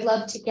 Gillespie, I would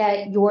love to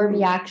get your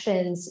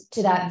reactions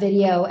to that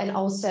video and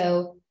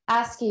also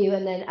ask you,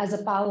 and then as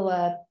a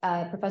follow-up,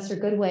 Professor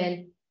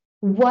Goodwin,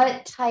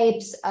 what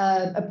types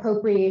of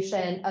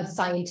appropriation of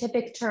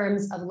scientific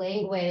terms, of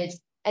language,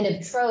 and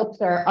of tropes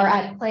are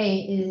at play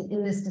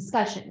in this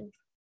discussion?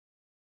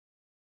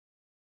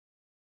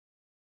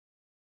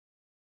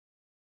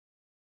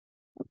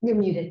 You're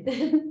muted.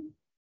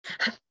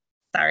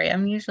 Sorry,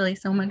 I'm usually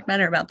so much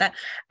better about that.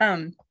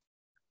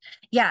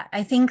 Yeah,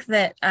 I think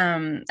that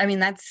I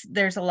mean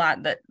there's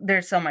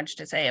so much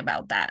to say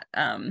about that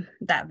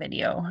that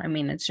video. I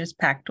mean, it's just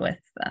packed with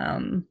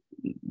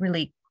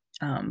really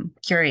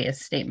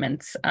curious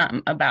statements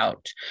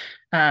about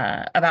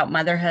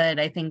motherhood.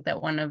 I think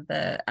that one of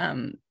the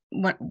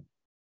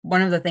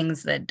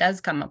things that does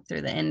come up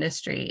through the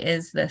industry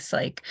is this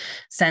like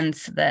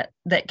sense that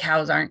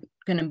cows aren't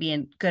going to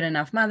be good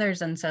enough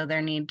mothers, and so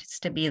there needs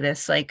to be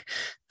this like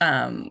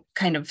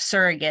kind of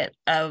surrogate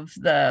of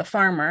the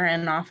farmer,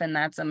 and often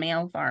that's a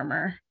male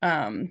farmer,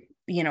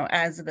 you know,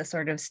 as the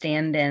sort of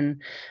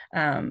stand-in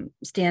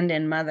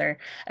mother.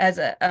 As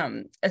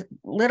a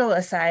little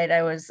aside,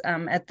 I was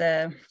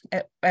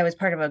I was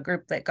part of a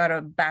group that got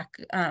a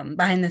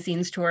behind the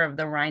scenes tour of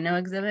the rhino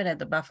exhibit at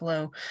the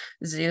Buffalo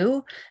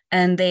Zoo,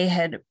 and they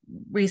had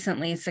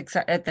recently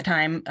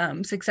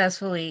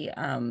successfully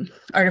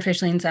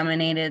artificially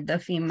inseminated the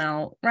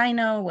female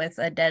rhino with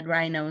a dead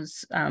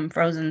rhino's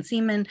frozen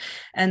semen,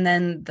 and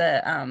then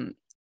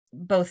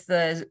both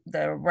the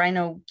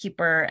rhino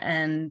keeper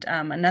and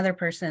another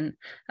person,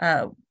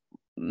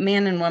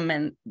 man and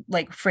woman,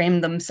 like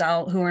framed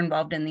themselves, who were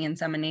involved in the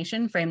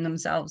insemination, framed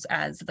themselves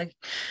as the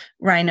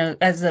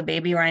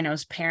baby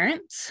rhino's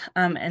parents,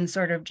 and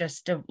sort of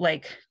just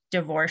like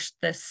divorced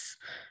this,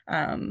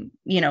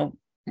 you know,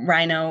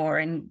 rhino, or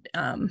in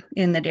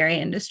the dairy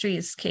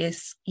industry's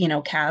case, you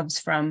know, calves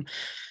from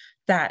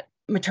that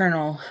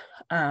maternal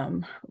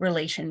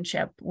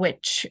relationship,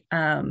 which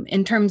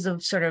in terms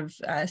of sort of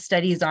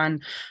studies on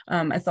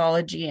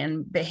ethology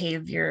and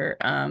behavior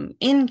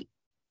in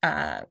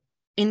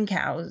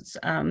cows,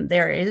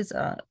 there is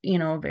a, you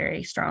know, a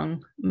very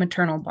strong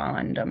maternal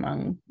bond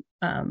among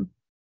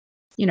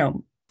you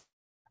know,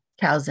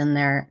 cows and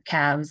their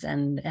calves,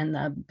 and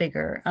the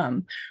bigger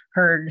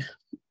herd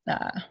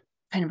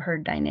kind of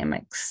herd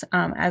dynamics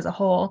as a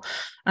whole.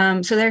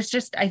 So there's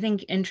just, I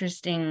think,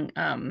 interesting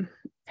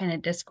kind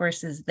of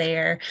discourses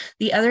there.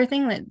 The other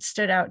thing that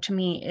stood out to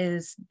me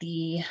is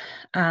the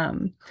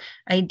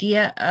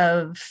idea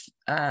of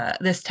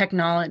this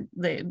technology,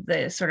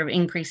 the sort of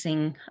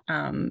increasing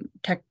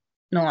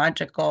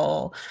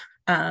technological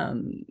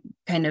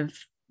kind of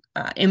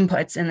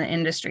inputs in the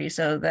industry.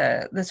 So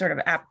the sort of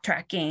app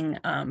tracking,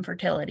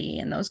 fertility,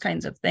 and those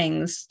kinds of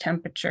things,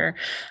 temperature,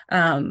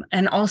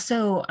 and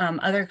also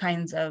other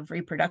kinds of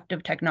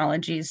reproductive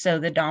technologies. So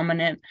the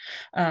dominant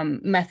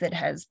method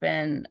has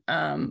been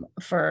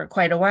for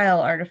quite a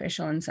while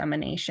artificial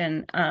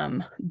insemination,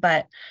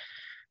 but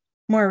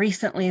more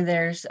recently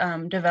there's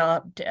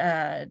developed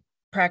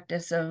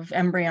practice of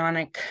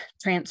embryonic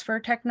transfer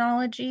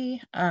technology,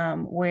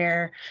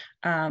 where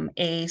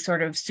a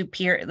sort of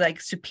superior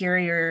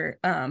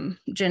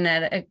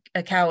genetic,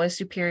 a cow with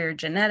superior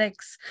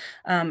genetics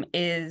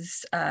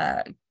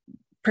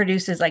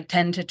produces like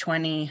 10 to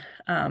 20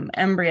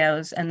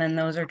 embryos, and then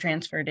those are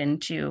transferred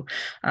into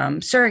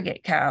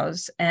surrogate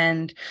cows.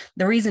 And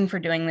the reason for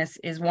doing this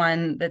is,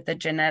 one, that the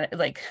genetic,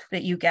 like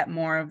that you get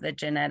more of the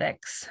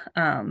genetics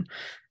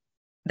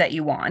that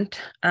you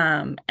want.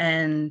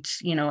 And,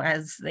 you know,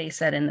 as they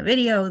said in the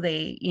video,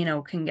 they, you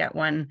know, can get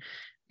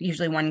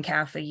usually one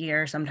calf a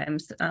year.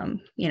 Sometimes,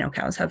 you know,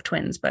 cows have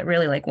twins, but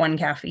really like one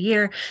calf a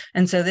year.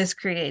 And so this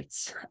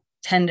creates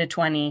 10 to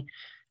 20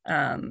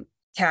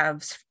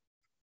 calves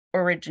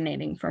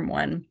originating from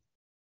one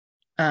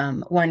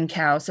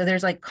cow. So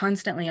there's like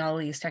constantly all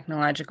these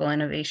technological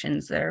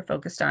innovations that are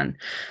focused on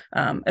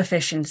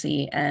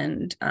efficiency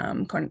and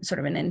sort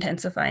of an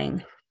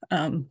intensifying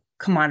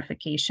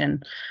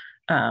commodification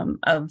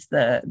of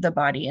the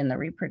body and the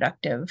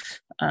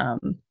reproductive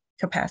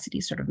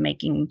capacity, sort of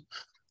making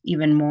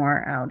even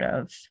more out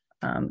of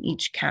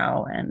each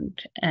cow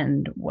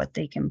and what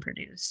they can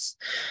produce.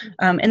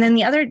 And then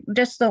the other,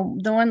 just the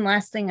one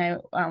last thing I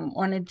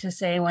wanted to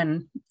say,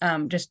 when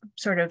just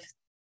sort of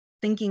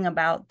thinking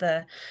about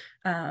the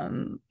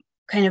kind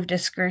of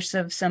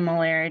discursive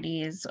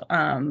similarities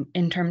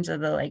in terms of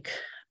the like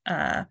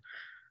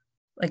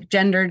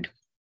gendered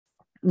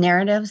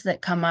narratives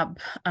that come up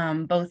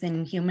both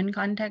in human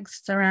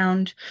contexts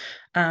around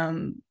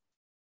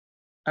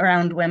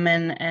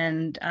women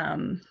and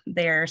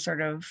their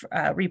sort of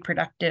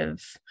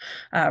reproductive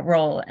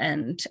role,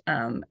 and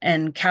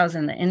cows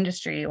in the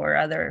industry or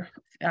other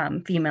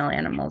female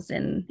animals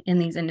in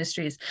these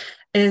industries,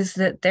 is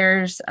that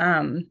there's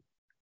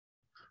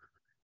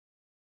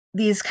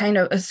these kind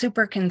of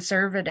super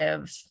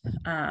conservative,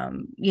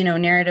 you know,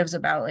 narratives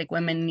about like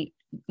women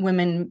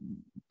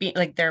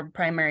like their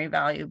primary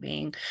value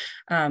being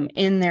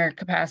in their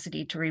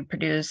capacity to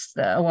reproduce.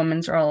 A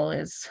woman's role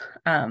is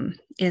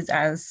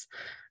as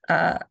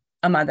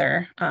a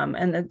mother,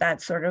 and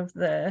that's sort of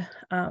the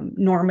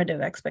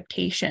normative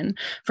expectation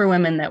for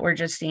women, that we're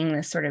just seeing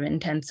this sort of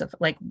intensive,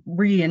 like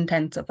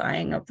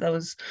re-intensifying of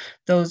those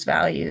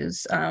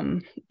values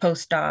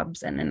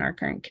post-Dobbs and in our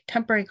current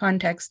contemporary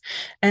context.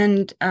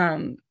 And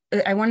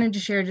I wanted to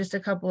share just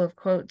a couple of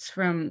quotes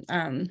from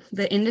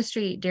the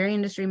industry. Dairy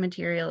industry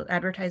material,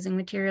 advertising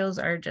materials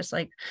are just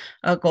like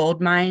a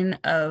gold mine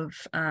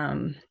of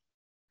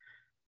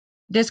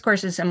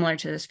discourses similar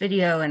to this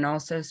video, and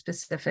also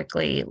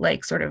specifically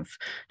like sort of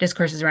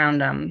discourses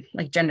around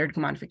like gendered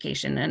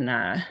commodification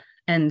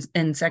and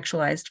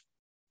sexualized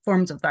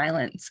forms of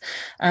violence.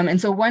 And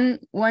so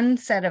one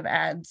set of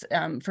ads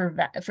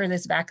for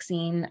this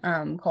vaccine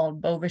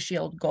called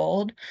Bovishield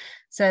Gold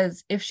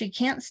says, if she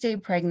can't stay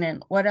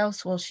pregnant, what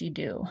else will she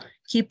do?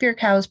 Keep your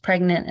cows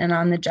pregnant and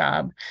on the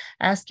job.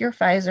 Ask your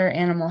Pfizer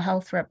animal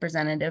health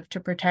representative to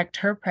protect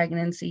her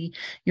pregnancy,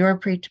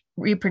 your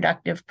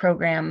reproductive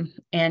program,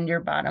 and your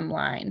bottom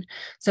line.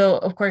 So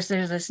of course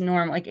there's this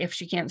norm, like if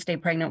she can't stay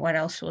pregnant, what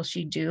else will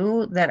she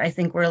do? That I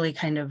think really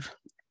kind of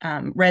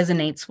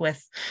resonates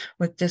with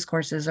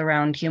discourses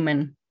around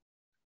women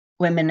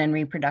and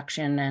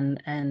reproduction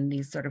and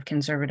these sort of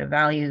conservative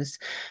values.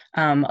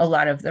 A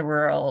lot of the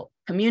rural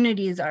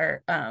communities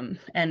are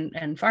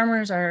and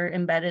farmers are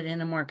embedded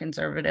in a more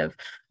conservative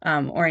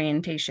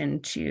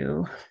orientation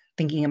to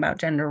thinking about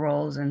gender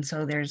roles, and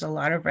so there's a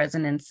lot of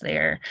resonance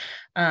there.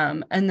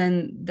 And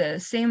then the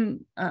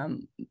same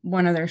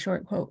one other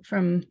short quote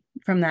from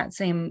that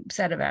same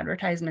set of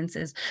advertisements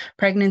is,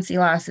 pregnancy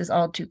loss is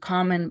all too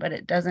common, but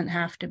it doesn't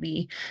have to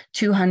be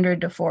 $200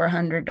 to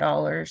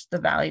 $400 the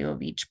value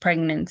of each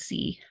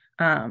pregnancy.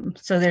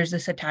 So there's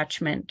this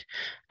attachment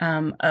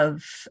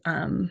of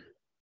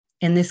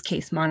in this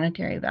case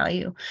monetary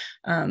value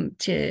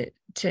to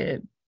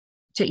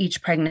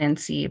each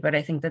pregnancy, but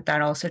I think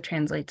that also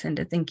translates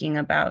into thinking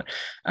about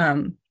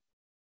kind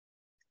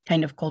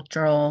of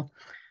cultural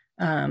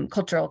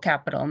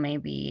capital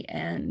maybe,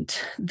 and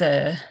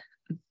the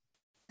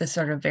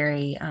sort of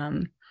very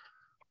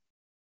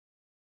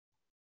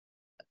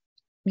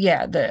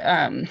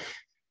the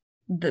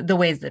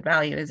ways that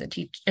value is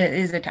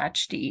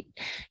attached to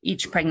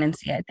each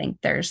pregnancy. I think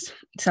there's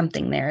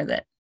something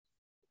there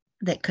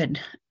that could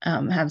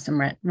have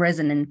some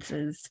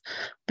resonances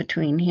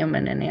between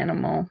human and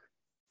animal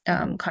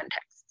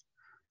context.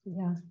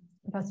 Yeah,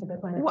 that's a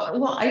good one.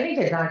 Well, I think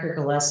that Dr.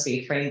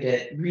 Gillespie framed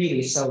it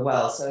really so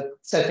well. So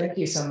thank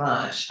you so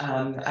much. I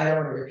don't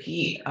want to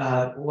repeat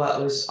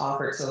what was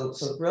offered so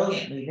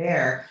brilliantly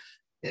there.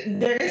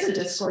 There is a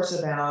discourse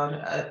about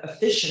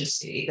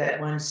efficiency that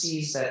one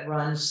sees that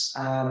runs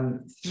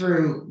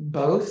through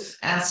both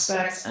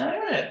aspects. And I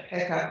want to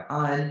pick up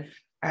on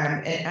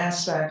an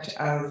aspect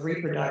of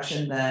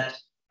reproduction that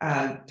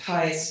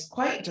ties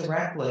quite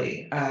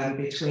directly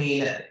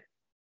between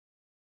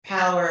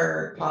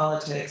power,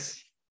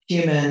 politics,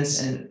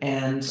 humans,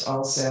 and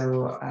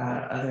also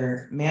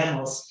other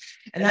mammals.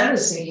 And that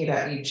was thinking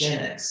about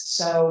eugenics.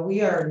 So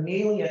we are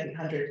nearly at the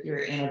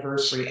 100-year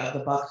anniversary of the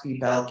Buck v.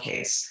 Bell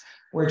case,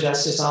 where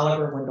Justice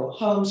Oliver Wendell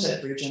Holmes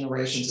said 3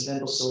 generations of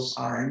imbeciles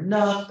are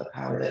enough. The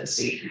power that the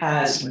state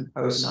has to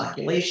impose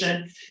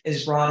inoculation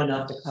is broad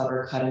enough to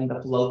cover cutting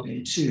the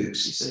fallopian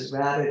tubes. He says,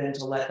 rather than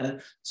to let them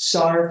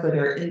starve for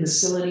their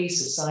imbecility,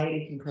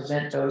 society can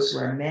prevent those who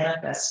are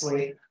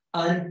manifestly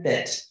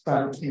unfit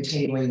from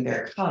continuing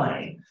their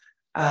kind.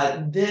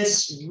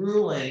 This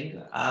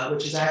ruling,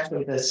 which is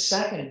actually the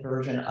second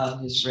version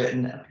of his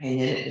written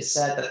opinion, it is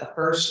said that the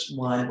first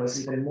one was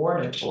even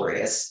more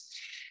notorious,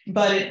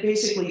 but it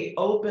basically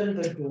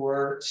opened the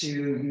door to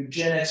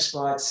eugenics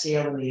broad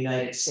scale in the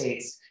United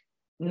States.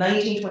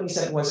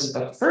 1927 wasn't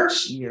the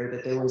first year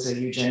that there was a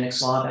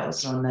eugenics law. That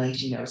was in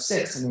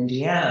 1906 in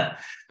Indiana,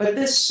 but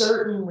this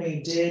certainly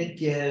did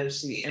give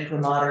the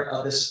imprimatur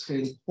of the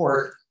Supreme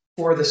Court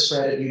for the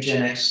spread of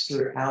eugenics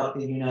throughout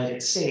the United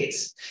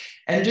States.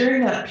 And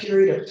during that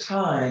period of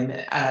time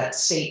at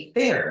state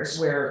fairs,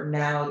 where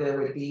now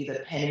there would be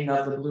the pinning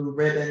of the blue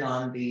ribbon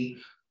on the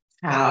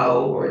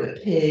cow or the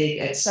pig,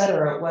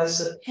 etc., was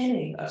the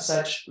pinning of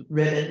such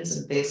ribbons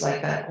and things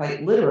like that,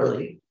 quite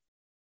literally,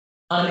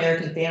 on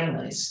American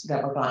families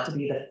that were thought to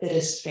be the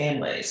fittest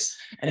families.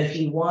 And if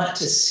you want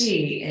to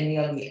see any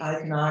of the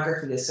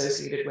iconography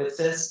associated with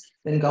this,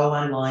 then go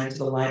online to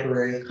the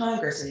Library of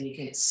Congress and you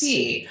can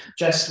see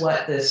just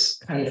what this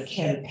kind of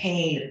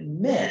campaign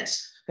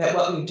meant, that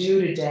what we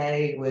do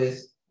today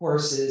with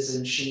horses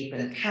and sheep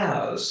and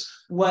cows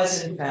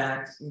was in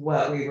fact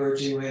what we were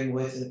doing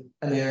with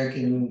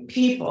American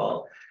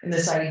people. And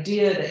this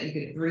idea that you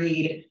could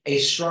breed a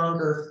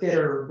stronger,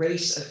 fitter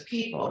race of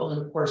people.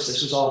 And of course,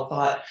 this was all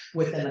thought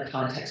within the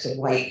context of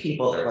white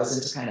people. There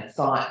wasn't a kind of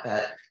thought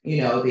that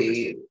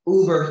the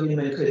uber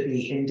human could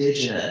be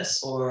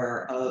indigenous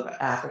or of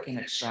African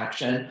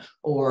extraction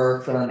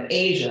or from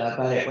Asia,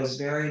 but it was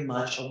very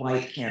much a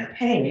white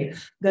campaign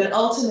that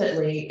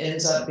ultimately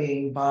ends up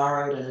being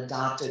borrowed and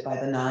adopted by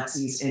the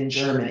Nazis in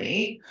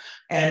Germany.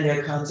 And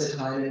there comes a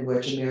time in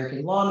which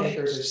American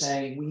lawmakers are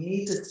saying, we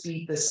need to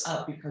speed this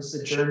up because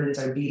the Germans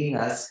are beating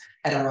us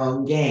at our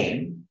own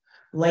game.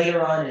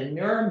 Later on in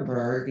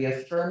Nuremberg, the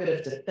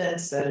affirmative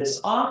defense that is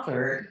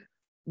offered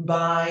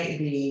by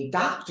the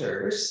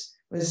doctors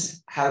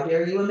was, how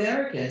dare you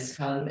Americans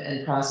come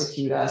and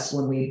prosecute us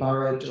when we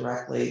borrow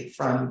directly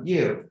from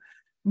you?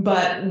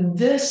 But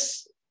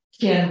this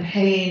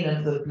campaign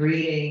of the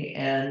breeding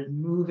and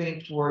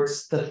moving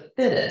towards the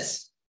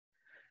fittest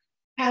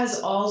has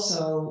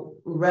also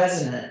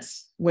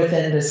resonance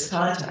within this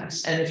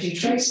context. And if you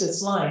trace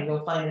this line,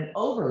 you'll find an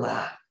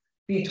overlap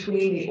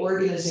between the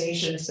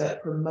organizations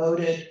that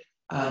promoted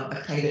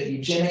a kind of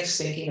eugenics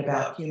thinking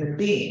about human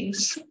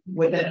beings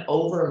with an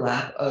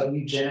overlap of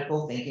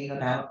eugenical thinking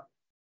about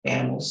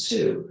animals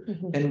too,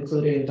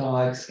 including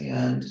dogs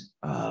and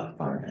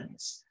farm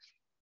animals.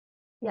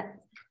 Yeah.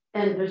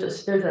 And there's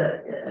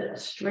a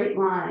straight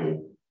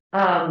line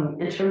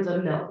in terms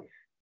of milk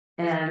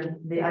and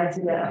the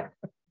idea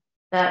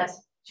that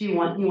you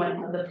want to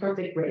have the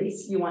perfect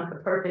race, you want the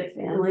perfect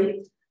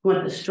family, you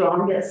want the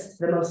strongest,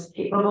 the most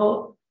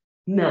capable.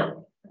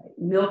 Milk.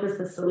 Milk is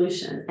the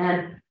solution.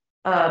 And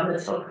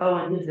Michele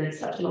Cohen, who's an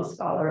exceptional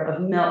scholar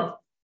of milk,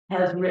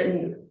 has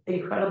written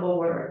incredible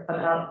work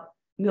about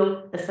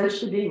milk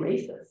essentially being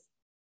racist.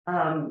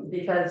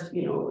 Because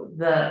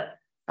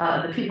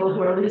the people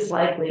who are least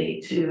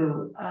likely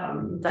to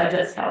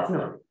digest cow's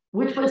milk,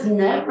 which was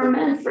never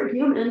meant for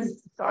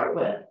humans to start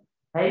with,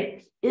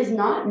 right, is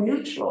not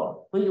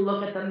neutral when you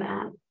look at the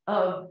map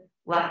of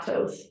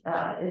lactose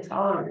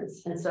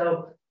intolerance. And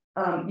so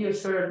you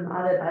sort of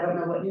nodded. I don't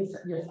know what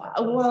your thought.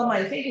 Well,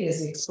 my thinking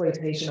is the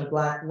exploitation of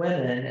Black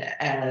women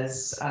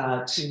as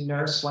to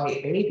nurse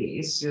white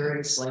babies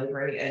during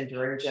slavery and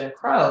during Jim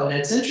Crow. And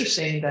it's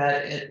interesting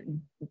that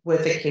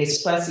with the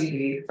case Plessy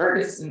v.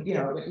 Ferguson,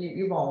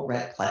 you've all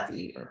read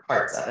Plessy or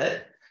parts of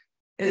it.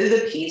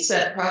 The piece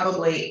that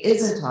probably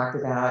isn't talked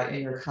about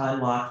in your con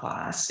law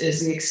class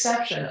is the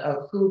exception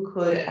of who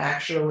could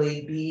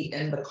actually be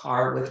in the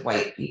car with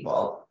white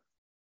people.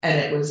 And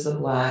it was the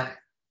Black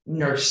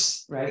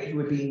nurse, right, who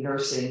would be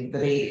nursing the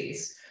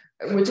babies,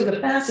 which is a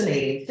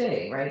fascinating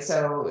thing, right?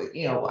 So,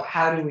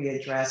 how do we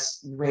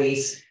address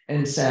race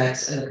and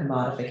sex and the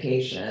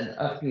commodification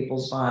of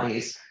people's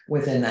bodies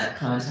within that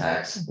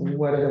context?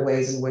 What are the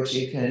ways in which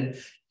you can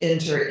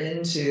enter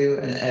into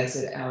and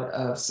exit out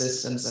of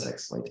systems of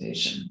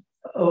exploitation?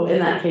 Oh, in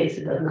that case,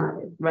 it does not,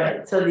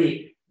 right? So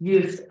the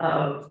use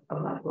of a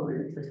Black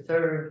woman to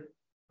serve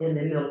in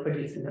the milk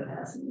producing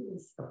capacity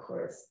is, of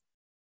course,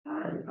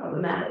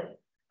 problematic.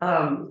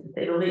 To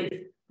say the least.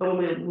 But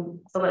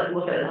let's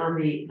look at it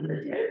on the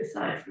dairy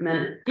side for a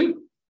minute.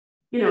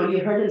 You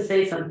heard him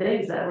say some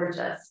things that were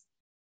just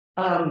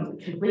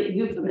complete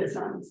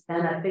euphemisms.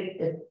 And I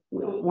think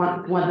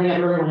one thing I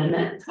really want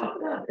to talk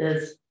about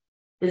is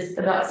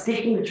about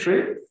speaking the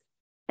truth,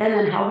 and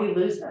then how we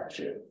lose that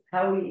truth,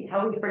 how we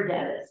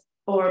forget it,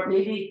 or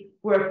maybe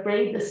we're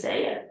afraid to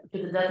say it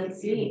because it doesn't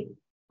seem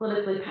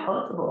politically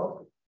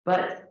palatable.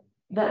 But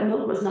that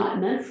milk was not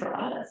meant for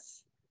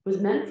us. Was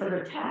meant for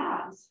their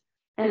calves.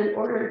 And in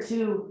order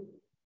to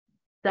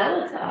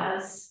sell it to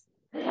us,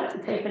 they have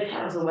to take the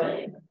cows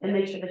away and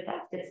make sure the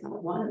calf gets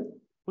not one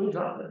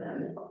drop of that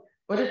milk.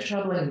 What a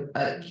troubling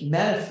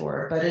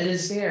metaphor, but it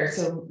is there.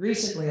 So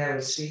recently I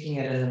was speaking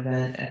at an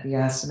event at the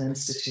Aspen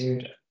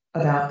Institute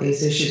about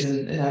these issues,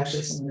 and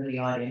actually someone in the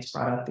audience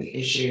brought up the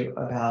issue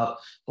about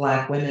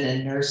Black women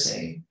in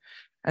nursing.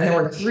 And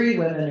there were 3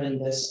 women in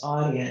this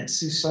audience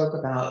who spoke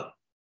about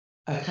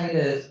a kind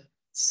of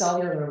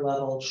cellular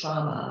level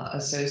trauma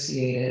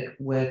associated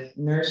with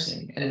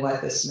nursing and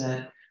what this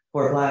meant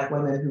for Black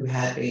women who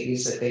had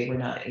babies that they were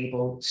not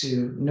able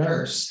to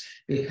nurse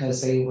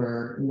because they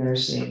were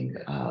nursing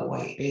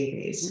white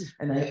babies,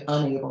 and they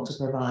unable to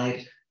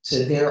provide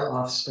to their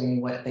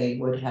offspring what they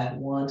would have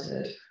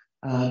wanted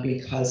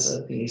because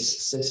of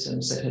these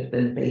systems that have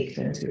been baked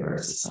into our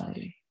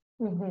society.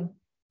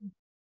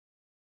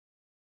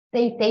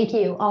 Thank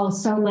you all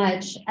so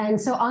much. And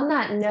so on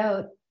that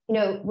note,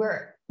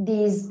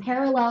 these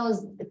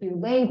parallels through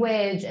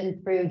language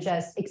and through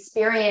just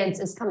experience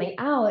is coming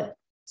out.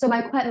 So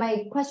my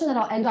question that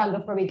I'll end on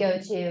before we go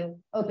to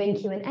open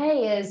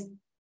Q&A is,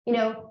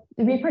 the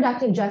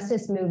reproductive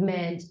justice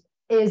movement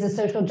is a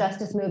social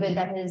justice movement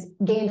that has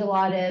gained a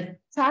lot of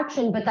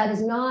traction, but that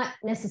is not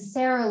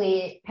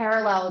necessarily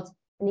paralleled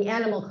in the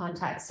animal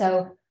context.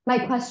 So my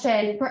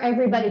question for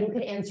everybody who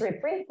could answer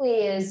it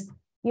briefly is,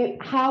 do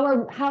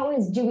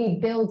we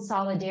build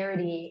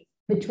solidarity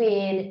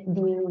between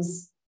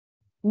these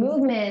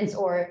movements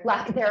or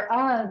lack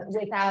thereof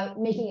without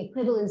making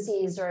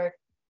equivalencies, or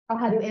I'll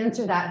have you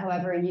answer that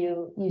however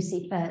you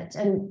see fit.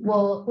 And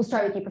we'll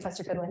start with you,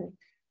 Professor Goodwin.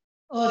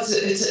 Well,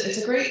 it's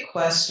a great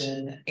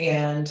question.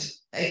 And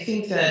I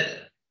think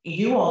that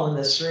you all in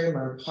this room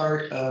are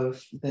part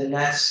of the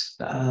next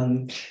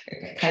kind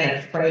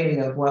of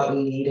framing of what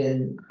we need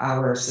in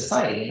our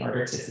society in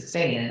order to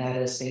sustain, and that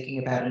is thinking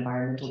about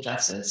environmental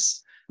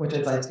justice, which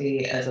is, I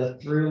see, as a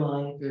through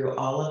line through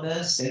all of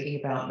this, thinking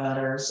about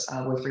matters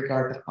with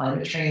regard to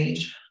climate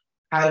change.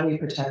 How do we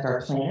protect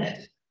our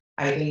planet?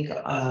 I think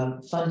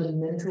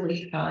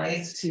fundamentally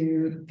ties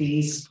to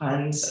these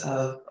kinds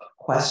of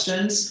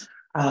questions.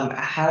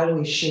 How do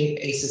we shape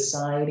a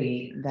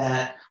society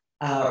that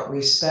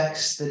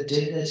respects the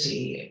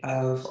dignity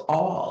of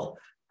all,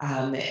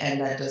 and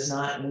that does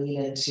not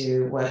lean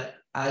into what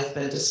I've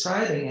been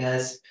describing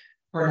as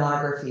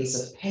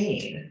pornographies of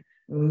pain?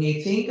 When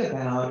you think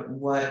about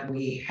what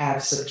we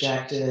have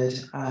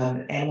subjected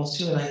animals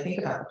to, and I think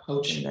about the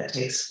poaching that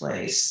takes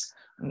place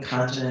in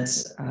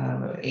continents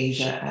of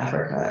Asia,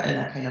 Africa, and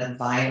that kind of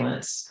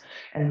violence.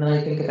 And then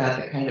I think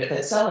about the kind of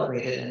that's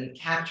celebrated and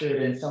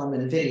captured in film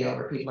and video,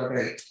 where people are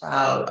very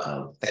proud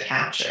of the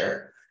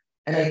capture.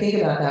 And I think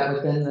about that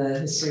within the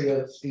history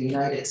of the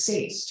United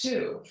States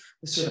too,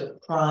 the sort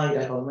of pride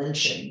of a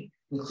lynching,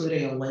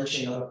 including a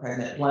lynching of a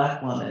pregnant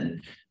Black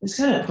woman. This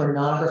kind of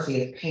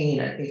pornography of pain,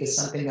 I think, is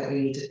something that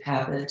we need to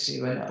tap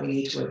into and that we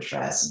need to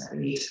address and that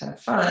we need to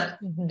confront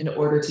in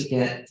order to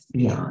get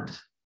beyond.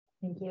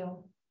 Thank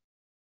you.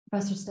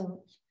 Professor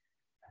Stilt.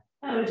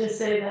 I would just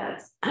say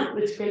that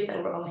it's great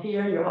that we're all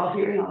here. You're all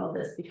hearing all of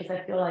this, because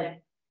I feel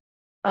like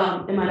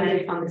in my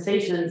many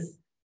conversations,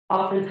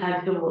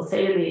 oftentimes people will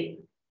say to me,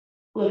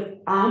 look,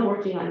 I'm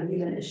working on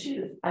human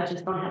issues. I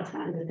just don't have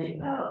time to think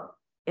about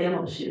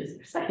animal issues.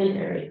 They're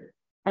secondary.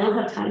 I don't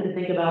have time to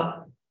think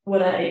about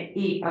what I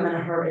eat. I'm in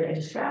a hurry. I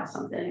just grab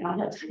something. I don't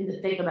have time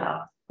to think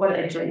about what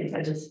I drink.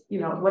 I just,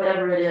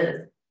 whatever it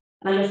is.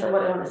 And I guess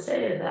what I want to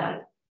say is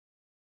that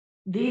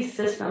these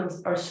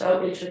systems are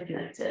so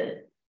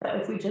interconnected that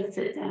if we just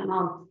sit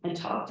down and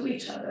talk to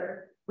each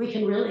other, we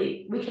can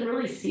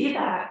really see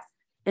that.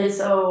 And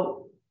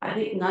so I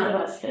think none of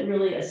us can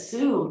really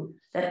assume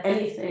that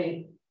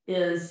anything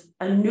is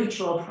a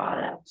neutral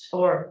product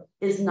or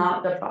is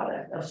not the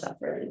product of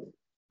suffering.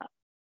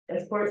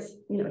 Of course,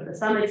 to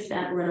some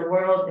extent, we're in a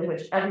world in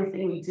which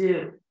everything we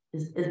do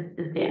is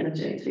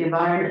damaging to the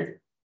environment.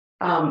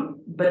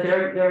 But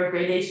there are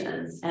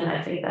gradations, and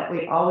I think that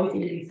we always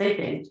need to be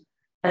thinking,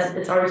 as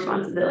it's our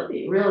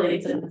responsibility, really,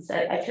 to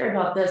say, I care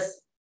about this,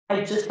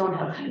 I just don't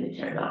have time to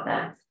care about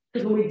that.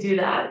 Because when we do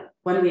that,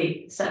 when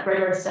we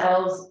separate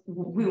ourselves,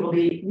 we will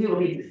be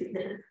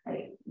defeated.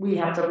 We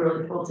have to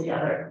really pull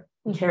together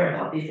and care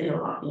about these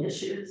interlocking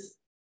issues.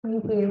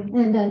 Thank you.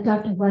 And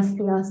Dr.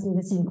 Gillespie asking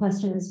the same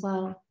question as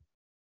well.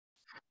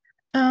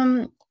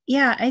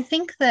 Yeah, I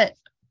think that,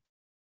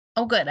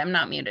 oh good, I'm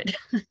not muted.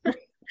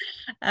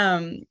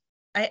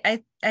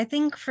 I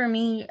think for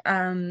me,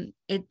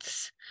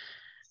 it's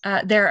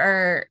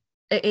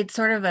it's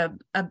sort of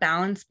a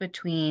balance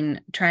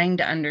between trying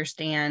to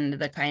understand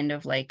the kind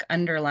of like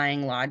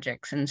underlying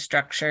logics and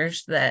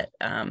structures that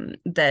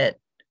that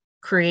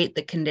create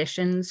the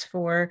conditions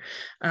for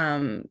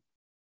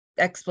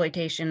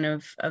exploitation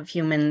of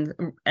humans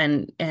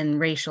and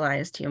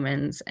racialized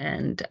humans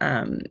and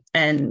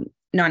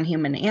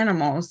non-human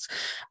animals,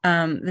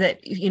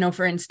 that,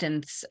 for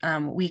instance,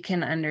 we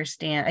can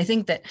understand. I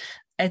think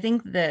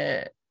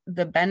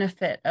the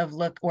benefit of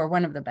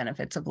one of the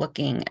benefits of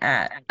looking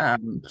at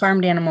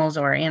farmed animals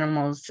or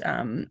animals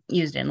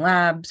used in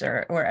labs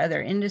or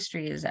other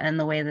industries and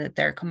the way that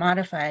they're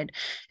commodified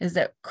is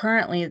that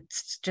currently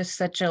it's just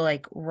such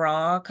a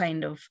raw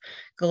kind of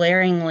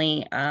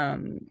glaringly,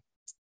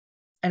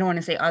 I don't want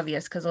to say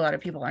obvious because a lot of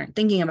people aren't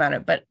thinking about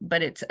it,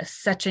 but it's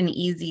such an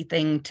easy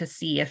thing to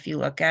see if you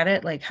look at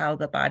it, like how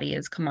the body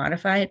is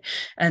commodified,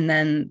 and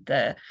then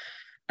the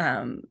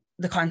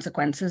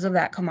consequences of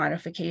that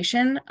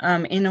commodification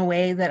in a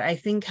way that I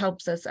think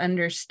helps us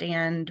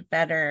understand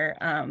better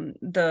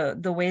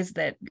the ways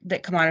that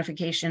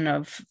commodification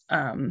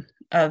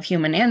of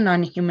human and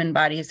non-human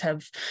bodies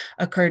have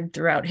occurred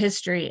throughout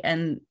history,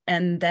 and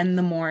then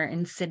the more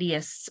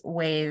insidious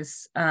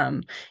ways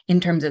in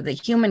terms of the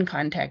human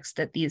context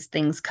that these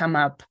things come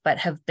up, but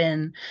have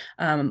been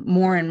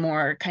more and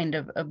more kind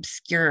of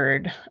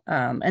obscured.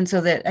 And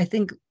so that I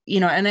think,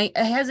 and I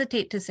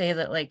hesitate to say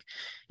that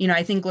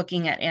I think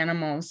looking at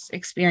animals'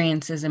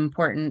 experience is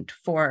important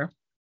for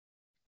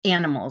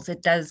animals.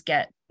 It does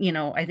get,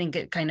 I think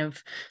it kind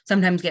of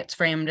sometimes gets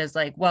framed as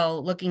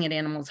looking at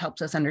animals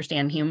helps us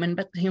understand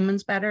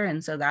humans better.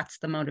 And so that's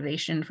the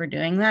motivation for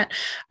doing that.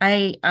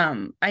 I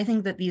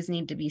think that these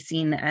need to be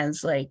seen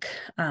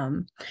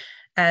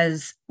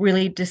as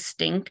really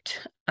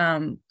distinct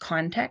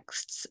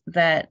contexts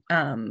that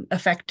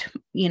affect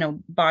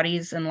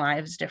bodies and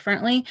lives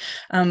differently,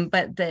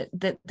 but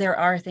that there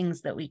are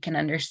things that we can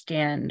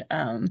understand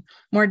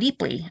more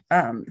deeply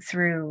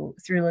through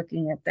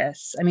looking at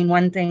this. I mean,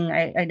 one thing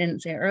I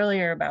didn't say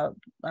earlier about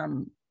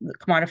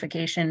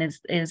commodification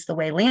is the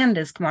way land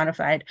is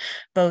commodified,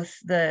 both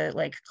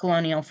the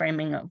colonial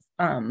framing of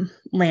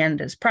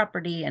land as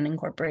property and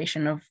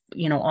incorporation of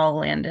all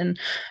land in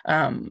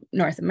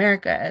North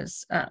America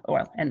as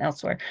and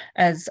elsewhere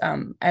as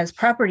as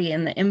property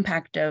and the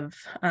impact of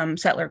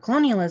settler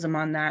colonialism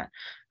on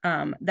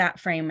that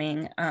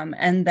framing,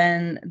 and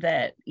then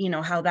that,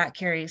 how that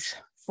carries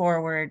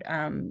forward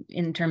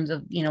in terms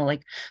of,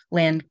 like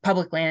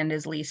public land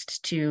is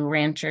leased to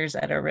ranchers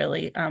at a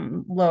really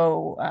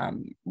low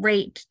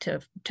rate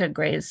to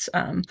graze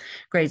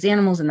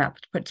animals, and that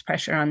puts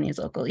pressure on these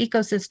local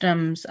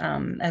ecosystems,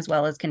 as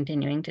well as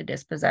continuing to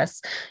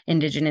dispossess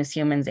indigenous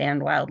humans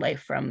and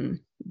wildlife from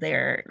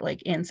their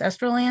like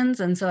ancestral lands.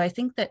 And so I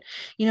think that,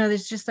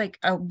 there's just like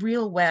a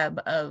real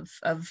web of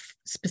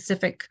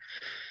specific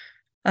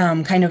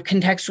kind of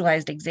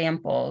contextualized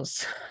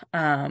examples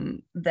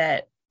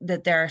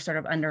that there are sort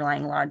of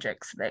underlying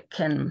logics that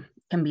can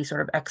be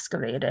sort of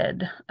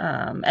excavated,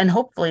 and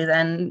hopefully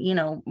then,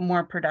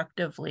 more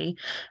productively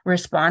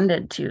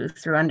responded to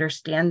through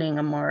understanding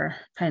a more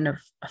kind of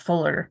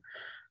fuller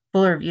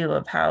view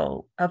of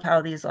how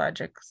these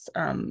logics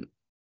kind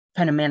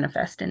of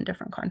manifest in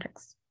different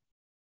contexts.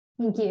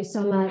 Thank you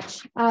so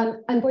much.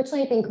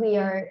 Unfortunately, I think we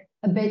are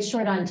a bit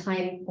short on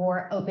time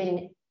for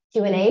open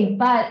Q&A,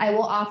 but I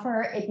will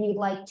offer, if you'd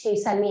like to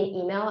send me an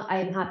email,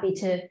 I'm happy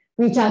to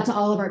reach out to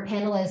all of our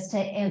panelists to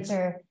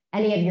answer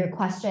any of your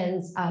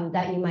questions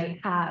that you might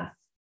have.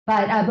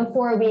 But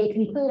before we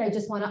conclude, I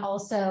just want to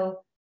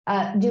also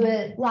do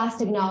a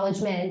last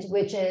acknowledgement,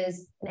 which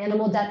is an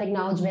animal death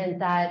acknowledgement,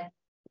 that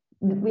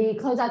we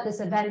close out this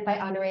event by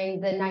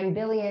honoring the 9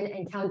 billion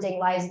and counting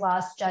lives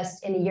lost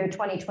just in the year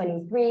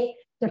 2023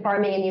 to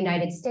farming in the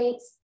United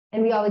States.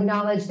 And we all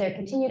acknowledge their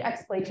continued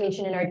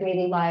exploitation in our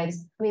daily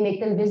lives. We make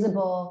them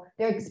visible,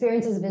 their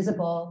experiences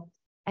visible,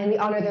 and we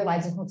honor their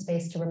lives and hold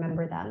space to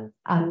remember them.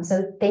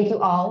 So thank you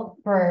all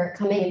for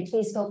coming, and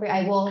please feel free.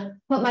 I will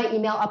put my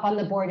email up on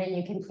the board, and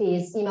you can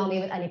please email me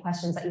with any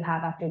questions that you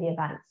have after the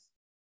event.